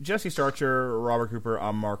Jesse Starcher, Robert Cooper,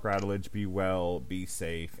 I'm Mark Radulich. Be well, be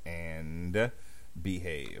safe, and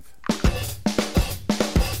behave.